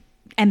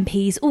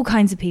 MPs, all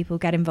kinds of people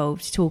get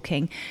involved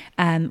talking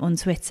on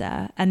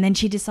Twitter. And then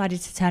she decided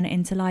to turn it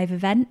into live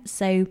events.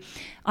 So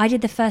I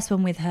did the first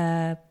one with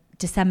her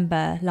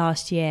December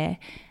last year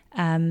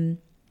in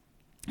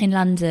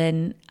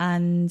London,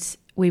 and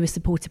we were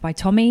supported by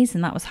Tommy's,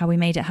 and that was how we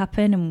made it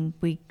happen. And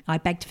I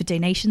begged for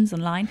donations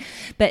online.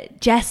 But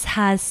Jess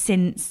has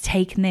since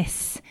taken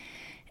this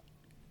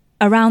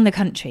around the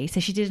country.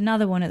 So she did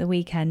another one at the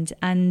weekend,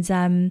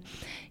 and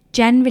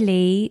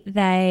generally,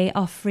 they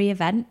are free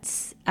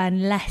events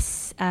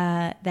unless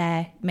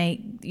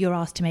you're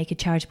asked to make a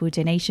charitable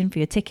donation for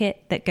your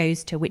ticket that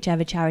goes to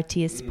whichever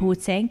charity is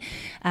supporting.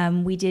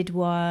 We did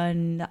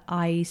one that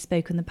I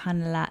spoke on the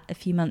panel at a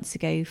few months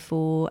ago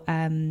for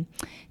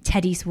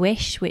Teddy's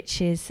Wish,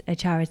 which is a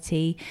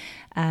charity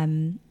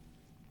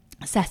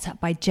set up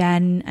by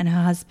Jen and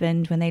her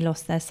husband when they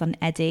lost their son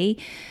Eddie.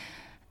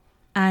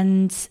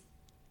 And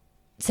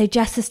so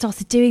Jess has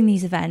started doing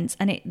these events,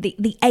 and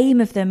the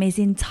aim of them is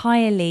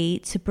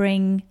entirely to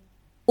bring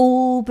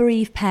all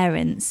bereaved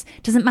parents.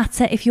 Doesn't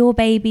matter if your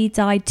baby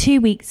died 2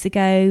 weeks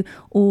ago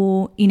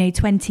or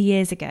 20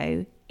 years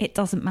ago. It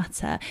doesn't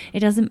matter.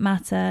 It doesn't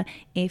matter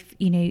if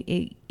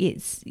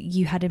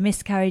you had a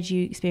miscarriage,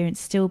 you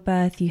experienced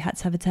stillbirth, you had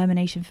to have a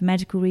termination for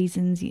medical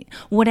reasons,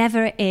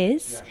 whatever it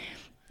is.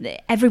 Yeah.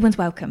 Everyone's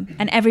welcome,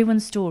 and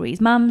everyone's stories,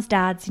 mums,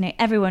 dads,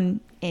 everyone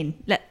in.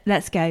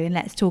 Let's go and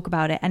let's talk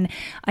about it. And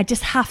I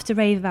just have to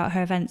rave about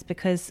her events,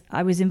 because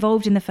I was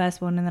involved in the first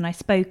one and then I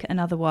spoke at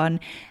another one,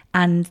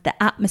 and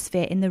the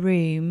atmosphere in the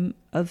room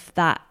of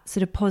that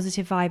sort of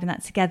positive vibe and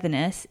that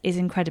togetherness is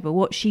incredible.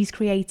 What she's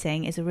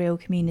creating is a real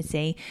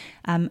community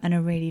and a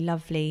really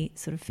lovely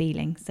sort of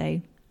feeling.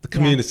 So the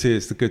community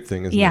is the good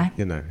thing, isn't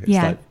it?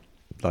 It's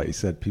like you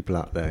said, people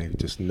out there who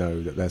just know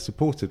that they're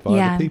supported by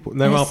other people. And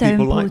there are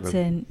people like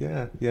them.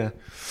 Yeah.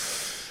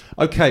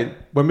 Okay,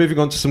 we're moving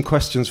on to some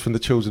questions from the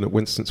children at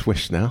Winston's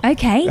Wish now.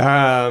 Okay.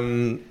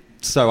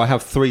 So I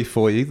have 3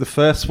 for you. The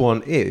first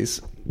one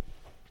is,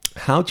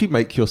 how do you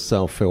make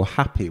yourself feel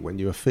happy when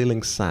you are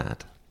feeling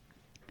sad?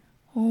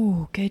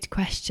 Oh, good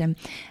question.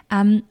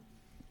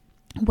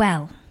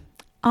 Well,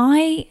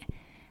 I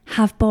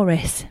have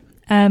Boris,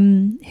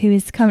 who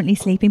is currently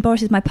sleeping.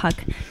 Boris is my pug.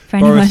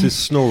 Boris is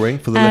snoring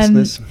for the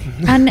listeners.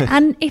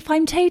 and if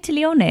I'm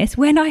totally honest,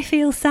 when I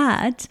feel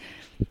sad,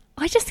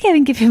 I just go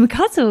and give him a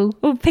cuddle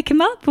or pick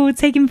him up or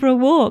take him for a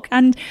walk.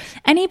 And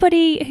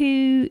anybody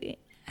who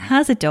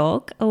has a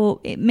dog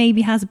or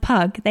maybe has a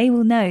pug, they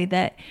will know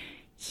that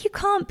you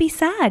can't be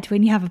sad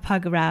when you have a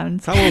pug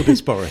around. How old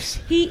is Boris?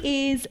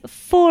 He is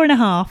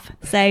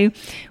 4.5. So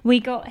we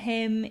got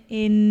him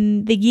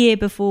in the year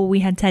before we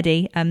had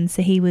Teddy.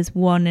 So he was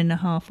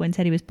 1.5 when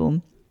Teddy was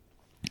born.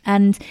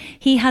 And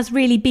he has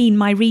really been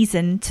my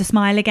reason to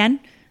smile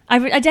again.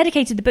 I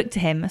dedicated the book to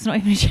him. That's not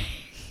even a joke.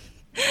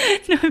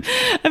 No,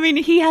 I mean,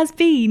 he has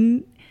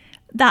been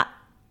that,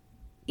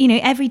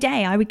 every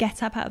day I would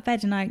get up out of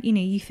bed and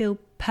you feel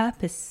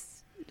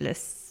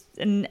purposeless.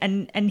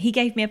 And he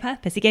gave me a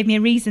purpose. He gave me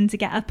a reason to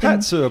get up.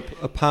 Pets are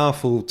a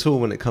powerful tool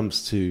when it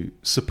comes to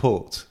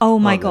support. Oh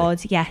my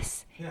God,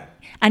 yes. Yeah.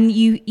 And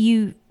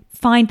you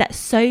find that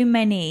so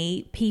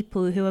many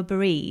people who are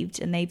bereaved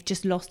and they've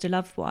just lost a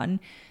loved one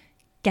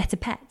get a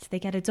pet. They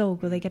get a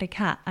dog or they get a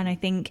cat. And I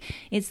think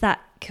it's that,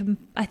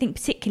 I think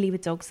particularly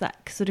with dogs,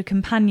 that sort of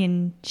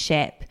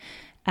companionship.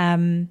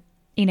 And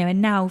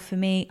now for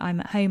me, I'm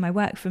at home, I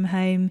work from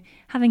home.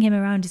 Having him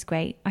around is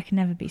great. I can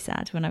never be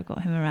sad when I've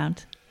got him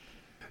around.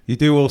 You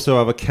do also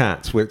have a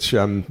cat, which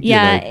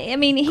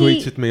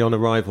greeted me on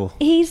arrival.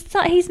 He's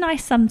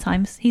nice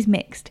sometimes. He's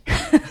mixed.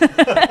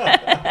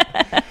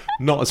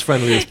 Not as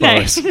friendly as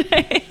Boris. No.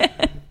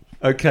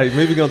 Okay,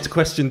 moving on to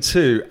question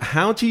 2.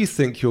 How do you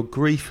think your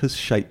grief has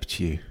shaped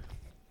you?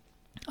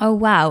 Oh,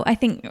 wow. I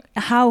think,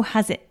 how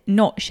has it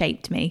not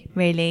shaped me,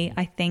 really?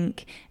 I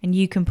think, and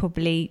you can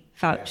probably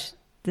vouch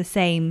the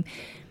same.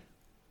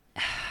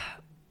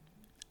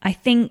 I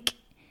think,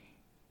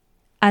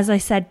 as I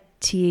said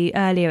to you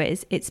earlier,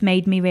 it's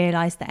made me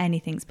realise that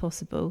anything's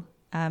possible,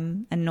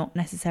 and not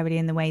necessarily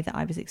in the way that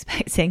I was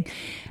expecting.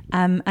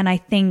 And I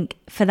think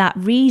for that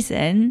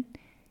reason,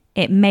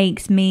 it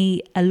makes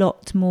me a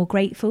lot more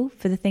grateful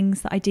for the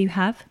things that I do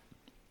have.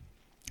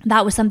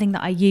 That was something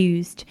that I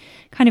used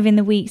kind of in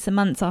the weeks and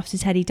months after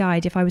Teddy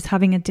died. If I was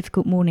having a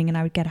difficult morning and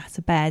I would get out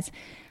of bed,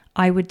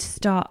 I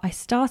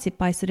started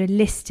by sort of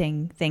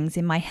listing things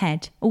in my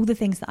head, all the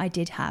things that I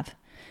did have,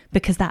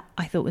 because that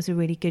I thought was a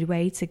really good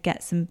way to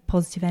get some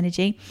positive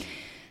energy.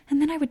 And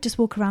then I would just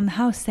walk around the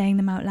house saying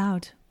them out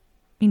loud.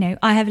 You know,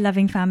 I have a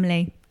loving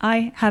family.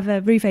 I have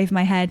a roof over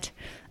my head.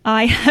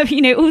 I have,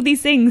 all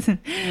these things.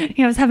 I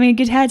was having a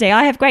good hair day.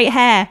 I have great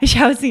hair,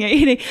 shouting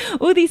it,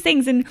 all these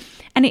things. And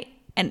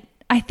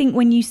I think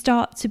when you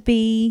start to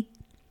be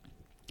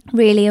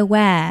really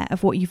aware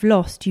of what you've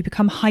lost, you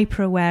become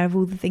hyper aware of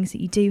all the things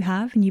that you do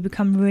have, and you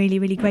become really,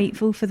 really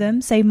grateful for them,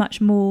 so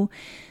much more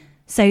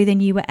so than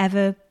you were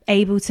ever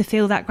able to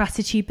feel that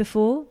gratitude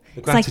before.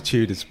 The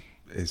gratitude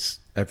is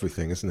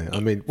everything, isn't it? I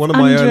mean, one of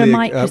my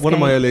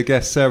earlier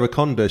guests, Sarah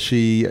Conda,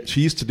 she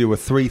used to do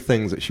 3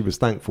 things that she was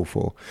thankful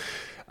for,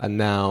 and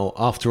now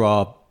after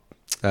our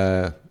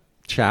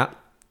chat,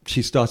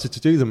 she started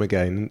to do them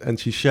again, and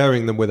she's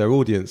sharing them with her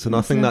audience. And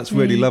I think that's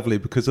really lovely,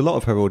 because a lot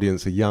of her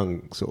audience are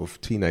young, sort of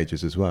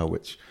teenagers as well,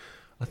 which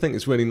I think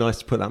it's really nice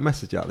to put that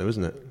message out there,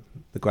 isn't it?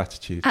 The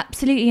gratitude.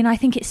 Absolutely. And I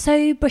think it's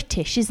so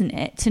British, isn't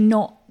it, to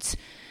not...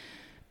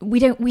 We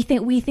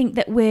think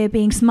that we're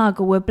being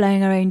smug, or we're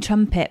blowing our own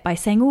trumpet by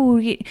saying,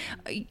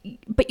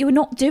 but you're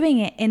not doing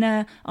it in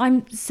a...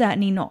 I'm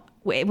certainly not...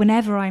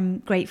 Whenever I'm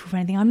grateful for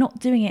anything, I'm not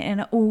doing it in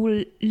an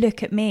all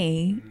look at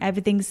me,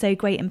 everything's so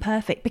great and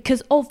perfect,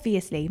 because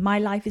obviously my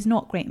life is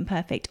not great and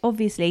perfect.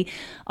 Obviously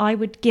I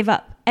would give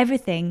up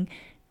everything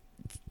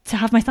to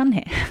have my son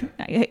here.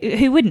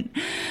 Who wouldn't?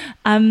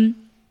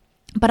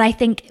 But I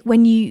think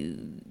when you,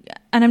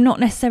 and I'm not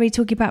necessarily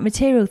talking about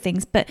material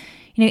things, but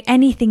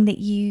anything that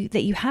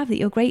you have that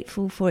you're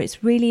grateful for,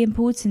 it's really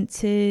important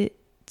to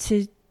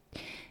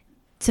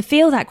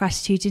feel that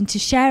gratitude and to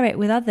share it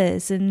with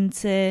others, and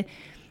to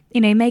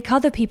make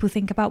other people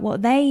think about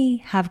what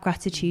they have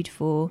gratitude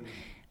for.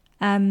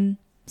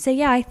 So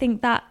yeah, I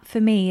think that for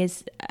me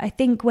is, I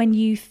think when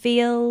you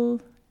feel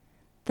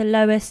the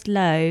lowest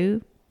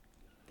low,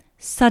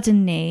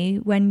 suddenly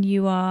when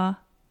you are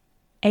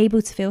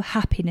able to feel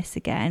happiness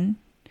again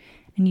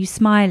and you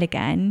smile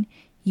again,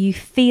 you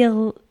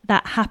feel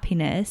that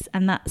happiness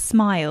and that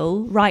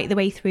smile right the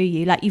way through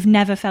you, like you've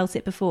never felt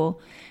it before.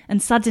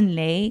 And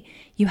suddenly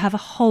you have a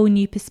whole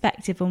new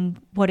perspective on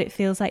what it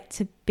feels like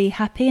to be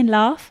happy and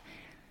laugh.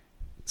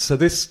 So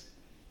this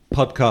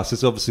podcast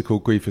is obviously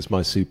called Grief is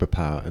My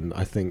Superpower, and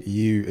I think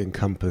you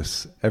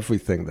encompass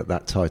everything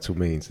that title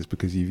means. Is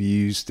because you've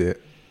used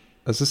it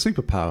as a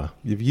superpower.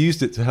 You've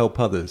used it to help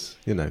others.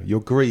 Your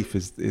grief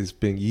is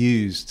being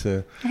used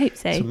to, I hope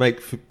so, to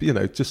make,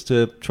 just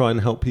to try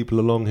and help people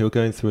along who are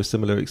going through a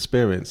similar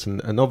experience.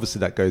 And obviously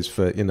that goes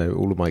for,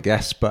 all of my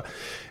guests. But,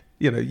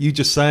 you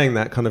just saying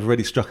that kind of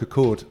really struck a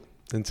chord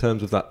in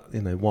terms of that,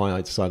 why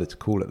I decided to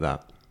call it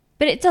that.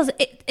 But it does,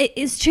 it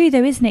is true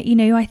though, isn't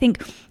it? I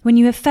think when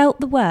you have felt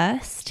the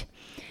worst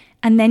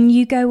and then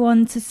you go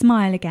on to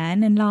smile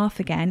again and laugh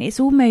again, it's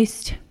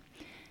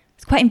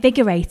quite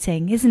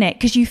invigorating, isn't it?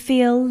 Because you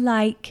feel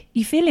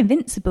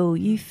invincible.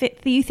 You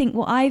think,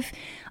 well,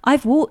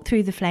 I've walked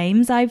through the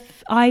flames.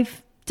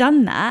 I've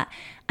done that,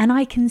 and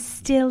I can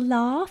still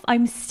laugh.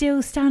 I'm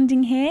still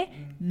standing here.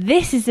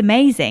 This is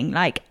amazing.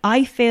 Like,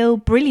 I feel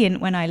brilliant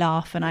when I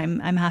laugh, and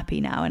I'm happy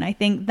now. And I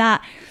think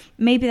that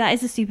maybe that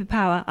is a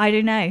superpower. I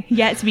don't know.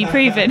 Yet to be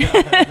proven.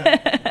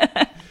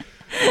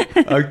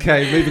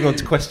 Okay, moving on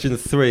to question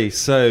 3.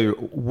 So,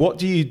 what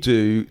do you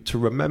do to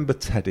remember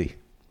Teddy?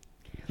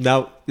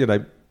 Now,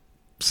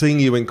 seeing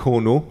you in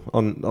Cornwall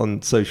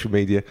on social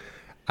media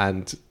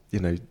and,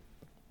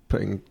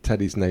 putting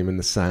Teddy's name in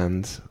the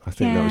sand, I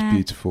think that was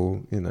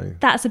beautiful,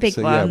 That's a big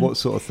one. Yeah, what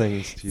sort of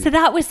things do you... So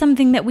that was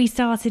something that we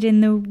started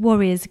in the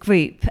Warriors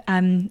group.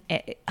 I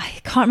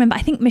can't remember.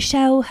 I think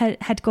Michelle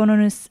had gone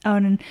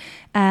on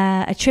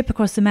a trip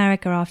across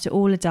America after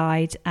Orla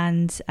died,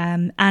 and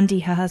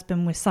Andy, her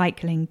husband, was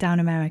cycling down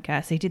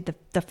America. So he did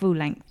the full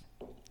length.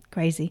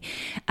 Crazy.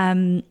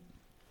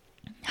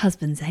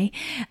 Husbands, eh?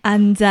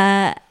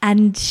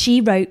 And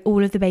she wrote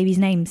all of the babies'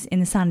 names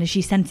in the sand, and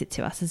she sent it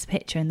to us as a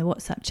picture in the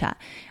WhatsApp chat.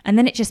 And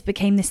then it just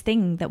became this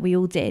thing that we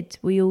all did.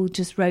 We all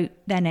just wrote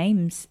their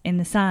names in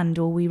the sand,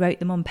 or we wrote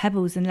them on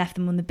pebbles and left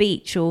them on the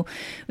beach.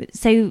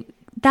 So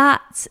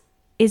that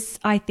is,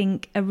 I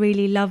think, a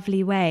really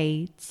lovely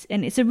way,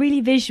 and it's a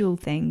really visual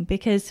thing,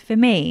 because for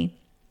me,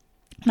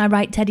 when I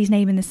write Teddy's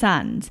name in the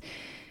sand,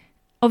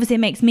 obviously it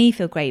makes me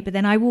feel great, but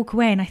then I walk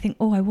away and I think,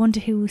 oh, I wonder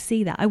who will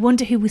see that. I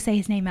wonder who will say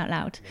his name out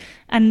loud.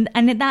 And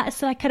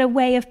that's like a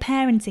way of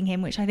parenting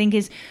him, which I think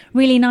is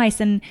really nice.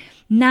 And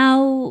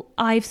now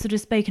I've sort of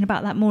spoken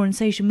about that more on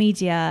social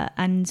media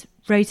and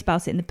wrote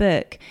about it in the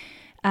book.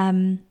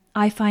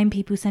 I find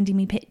people sending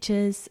me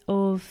pictures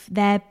of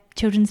their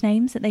children's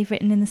names that they've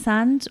written in the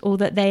sand, or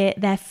that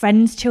their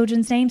friends'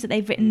 children's names that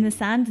they've written in the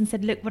sand and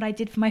said, look what I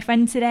did for my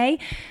friend today.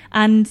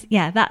 And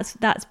yeah,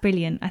 that's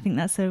brilliant. I think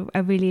that's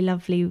a really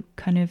lovely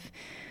kind of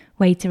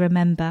way to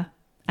remember,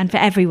 and for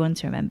everyone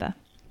to remember.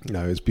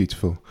 No, it's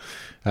beautiful.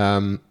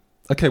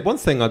 Okay, one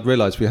thing I'd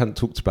realised we hadn't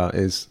talked about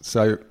is,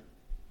 so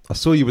I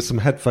saw you with some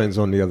headphones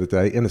on the other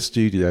day in a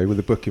studio with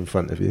a book in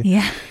front of you.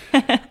 Yeah.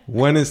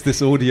 When is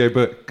this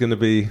audiobook going to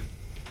be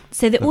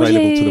the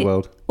available to the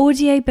world?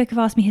 Audio book of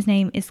Ask Me His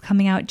Name is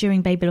coming out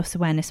during Baby Loss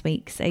Awareness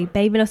Week. So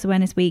Baby Loss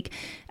Awareness Week,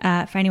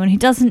 for anyone who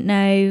doesn't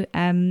know,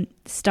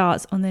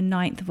 starts on the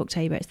 9th of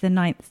October. It's the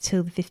 9th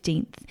till the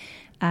 15th.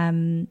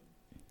 There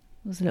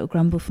was a little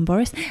grumble from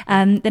Boris.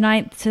 The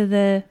 9th to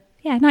the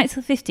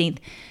 15th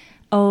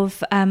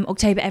of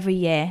October every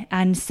year.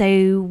 And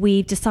so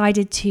we've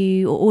decided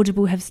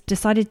Audible has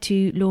decided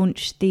to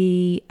launch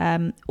the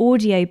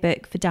audio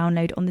book for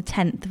download on the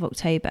 10th of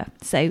October.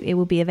 So it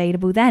will be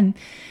available then.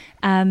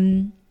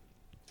 And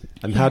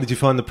how did you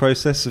find the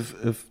process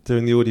of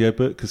doing the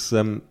audiobook? Because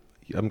I'm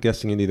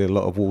guessing you needed a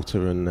lot of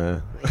water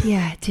and...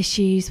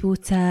 tissues,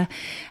 water.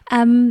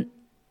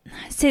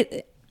 So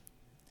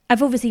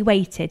I've obviously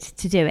waited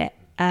to do it.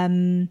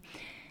 I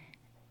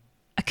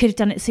could have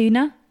done it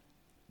sooner,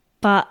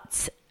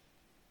 but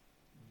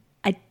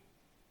I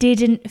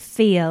didn't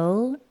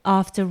feel,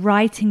 after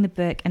writing the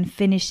book and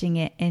finishing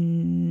it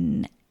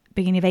in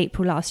beginning of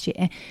April last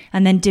year,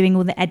 and then doing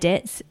all the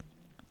edits,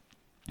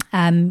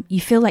 you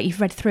feel like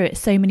you've read through it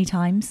so many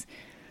times,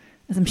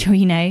 as I'm sure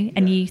you know,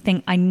 and you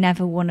think, I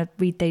never want to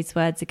read those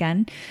words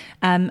again.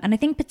 And I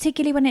think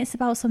particularly when it's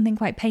about something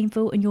quite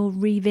painful and you're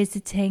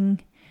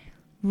revisiting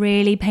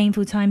really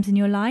painful times in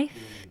your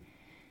life,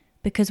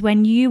 because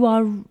when you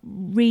are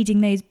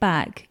reading those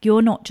back,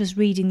 you're not just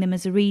reading them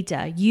as a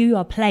reader, you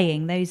are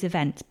playing those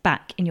events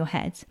back in your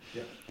head.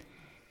 Yeah.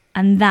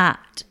 And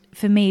that,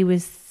 for me,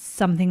 was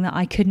something that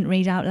I couldn't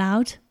read out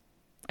loud.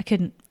 I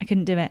couldn't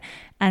do it.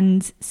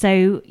 And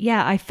so,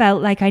 yeah, I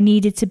felt like I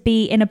needed to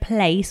be in a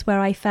place where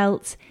I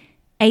felt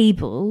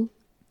able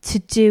to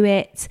do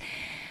it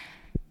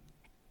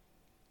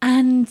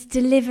and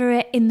deliver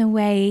it in the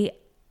way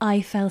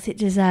I felt it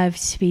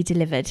deserved to be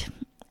delivered.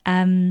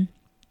 And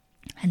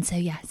so,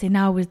 yeah, so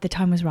now the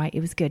time was right.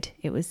 It was good.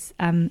 It was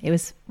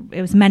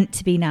meant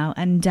to be now.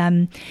 And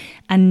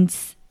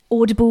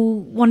Audible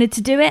wanted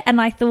to do it.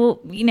 And I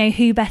thought,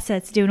 who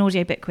better to do an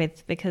audiobook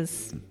with?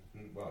 Because,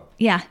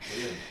 yeah.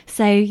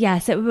 So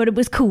but it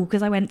was cool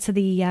because I went to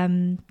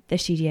the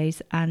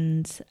studios,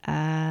 and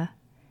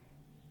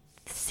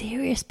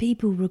serious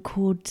people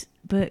record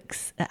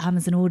books at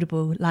Amazon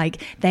Audible.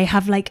 Like, they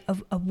have like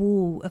a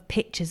wall of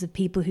pictures of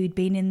people who'd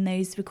been in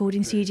those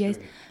recording studios.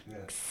 Yeah.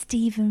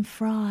 Stephen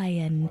Fry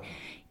and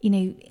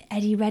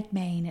Eddie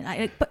Redmayne,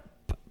 and but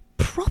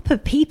proper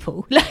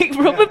people,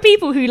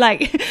 people who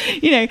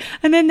and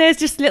then there's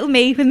just little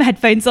me with my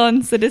headphones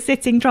on, sort of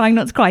sitting, trying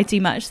not to cry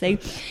too much. So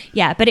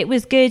yeah, but it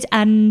was good.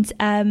 And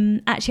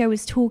actually I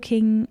was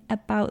talking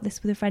about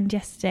this with a friend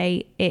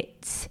yesterday.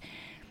 It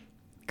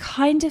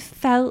kind of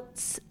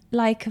felt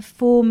like a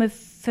form of,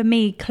 for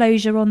me,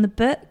 closure on the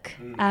book,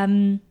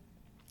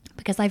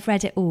 because I've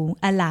read it all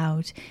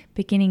aloud,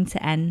 beginning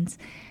to end.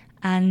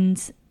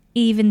 And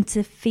even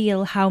to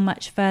feel how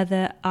much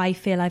further I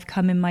feel I've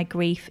come in my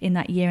grief in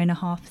that year and a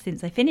half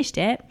since I finished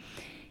it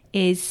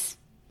is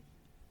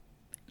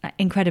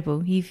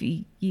incredible.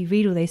 You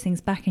read all those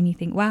things back and you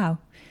think, wow,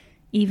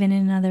 even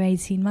in another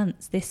 18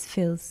 months, this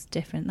feels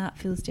different, that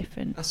feels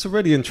different. That's a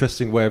really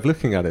interesting way of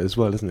looking at it as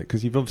well, isn't it?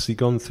 Because you've obviously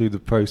gone through the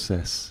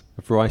process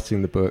of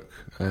writing the book,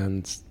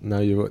 and now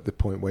you're at the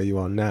point where you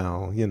are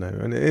now,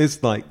 and it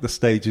is like the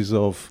stages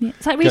of... Yeah.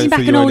 It's like reading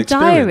back an old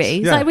diary.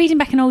 It's like reading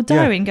back an old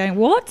diary and going,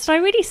 what? Did I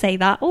really say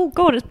that? Oh,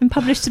 God, it's been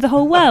published to the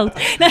whole world.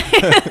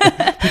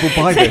 People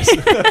buy this.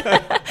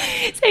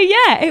 So,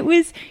 yeah, it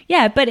was...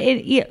 Yeah, but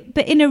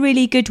in a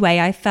really good way.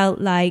 I felt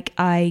like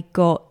I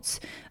got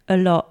a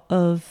lot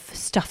of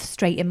stuff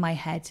straight in my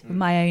head,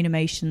 my own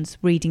emotions,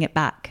 reading it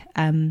back.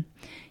 And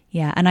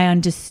I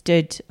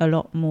understood a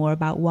lot more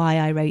about why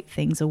I wrote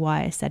things or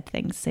why I said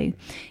things. So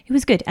it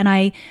was good. And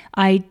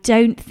I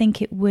don't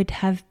think it would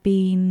have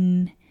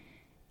been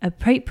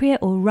appropriate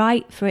or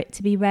right for it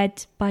to be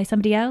read by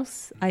somebody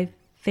else. I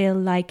feel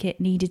like it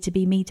needed to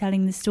be me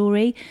telling the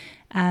story.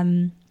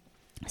 So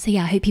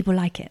yeah, I hope people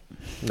like it.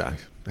 No,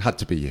 it had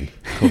to be you,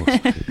 of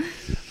course.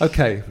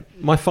 Okay,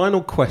 my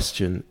final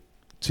question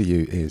to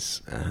you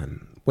is,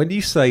 when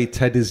you say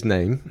Teddy's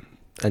name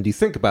and you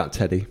think about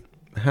Teddy,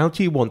 how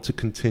do you want to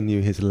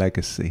continue his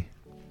legacy?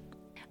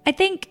 I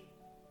think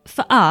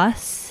for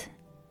us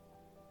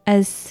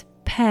as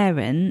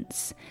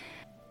parents,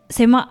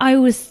 I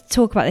always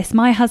talk about this.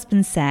 My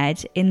husband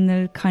said in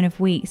the kind of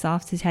weeks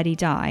after Teddy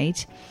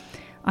died,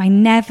 I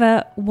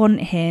never want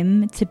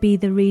him to be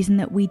the reason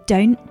that we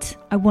don't.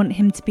 I want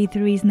him to be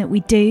the reason that we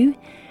do.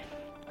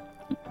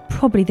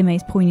 Probably the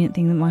most poignant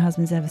thing that my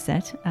husband's ever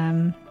said.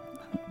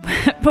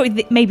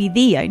 Probably maybe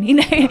the only,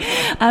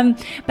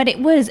 but it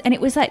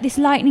was like this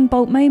lightning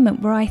bolt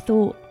moment where I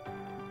thought,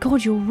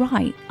 God, you're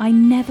right. I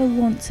never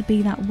want to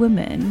be that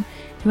woman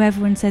who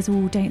everyone says,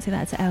 oh, don't say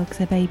that to Elle because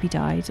her baby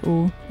died,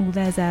 or oh,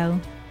 there's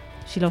Elle,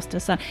 she lost her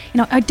son.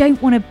 I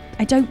don't want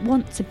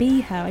to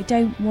be her. I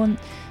don't want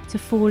to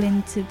fall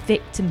into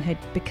victimhood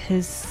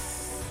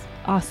because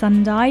our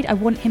son died. I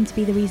want him to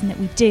be the reason that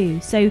we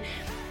do. So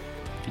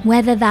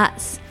whether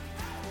that's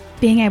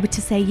being able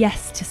to say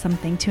yes to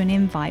something, to an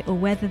invite, or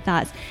whether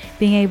that's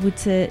being able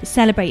to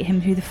celebrate him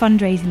through the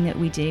fundraising that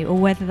we do, or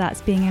whether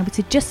that's being able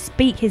to just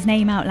speak his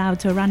name out loud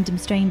to a random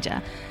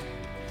stranger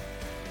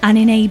and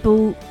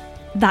enable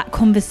that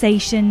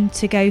conversation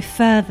to go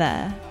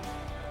further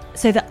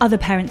so that other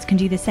parents can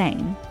do the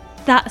same.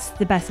 That's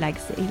the best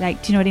legacy.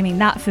 Like, do you know what I mean?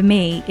 That for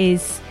me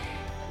is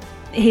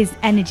his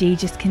energy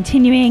just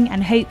continuing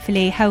and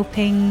hopefully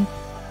helping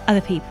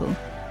other people.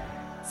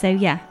 So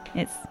yeah,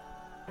 it's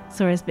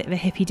sorry, it's a bit of a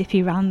hippy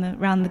dippy round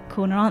the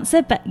corner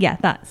answer, but yeah,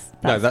 that's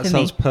no, that for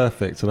sounds me.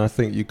 Perfect, and I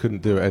think you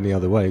couldn't do it any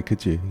other way,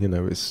 could you?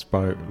 It's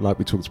like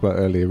we talked about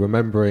earlier,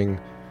 remembering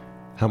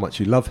how much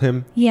you love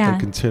him, and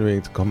continuing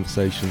the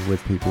conversation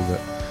with people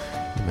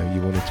that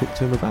you want to talk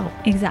to him about.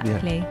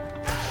 Exactly.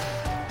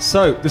 Yeah.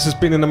 So this has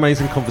been an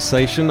amazing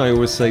conversation. I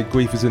always say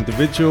grief is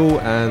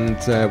individual, and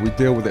we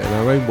deal with it in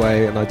our own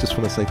way. And I just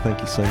want to say thank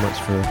you so much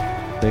for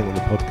being on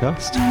the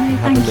podcast and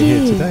having me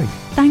here today.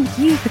 Thank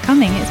you for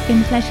coming. It's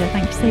been a pleasure.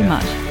 Thank you so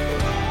much.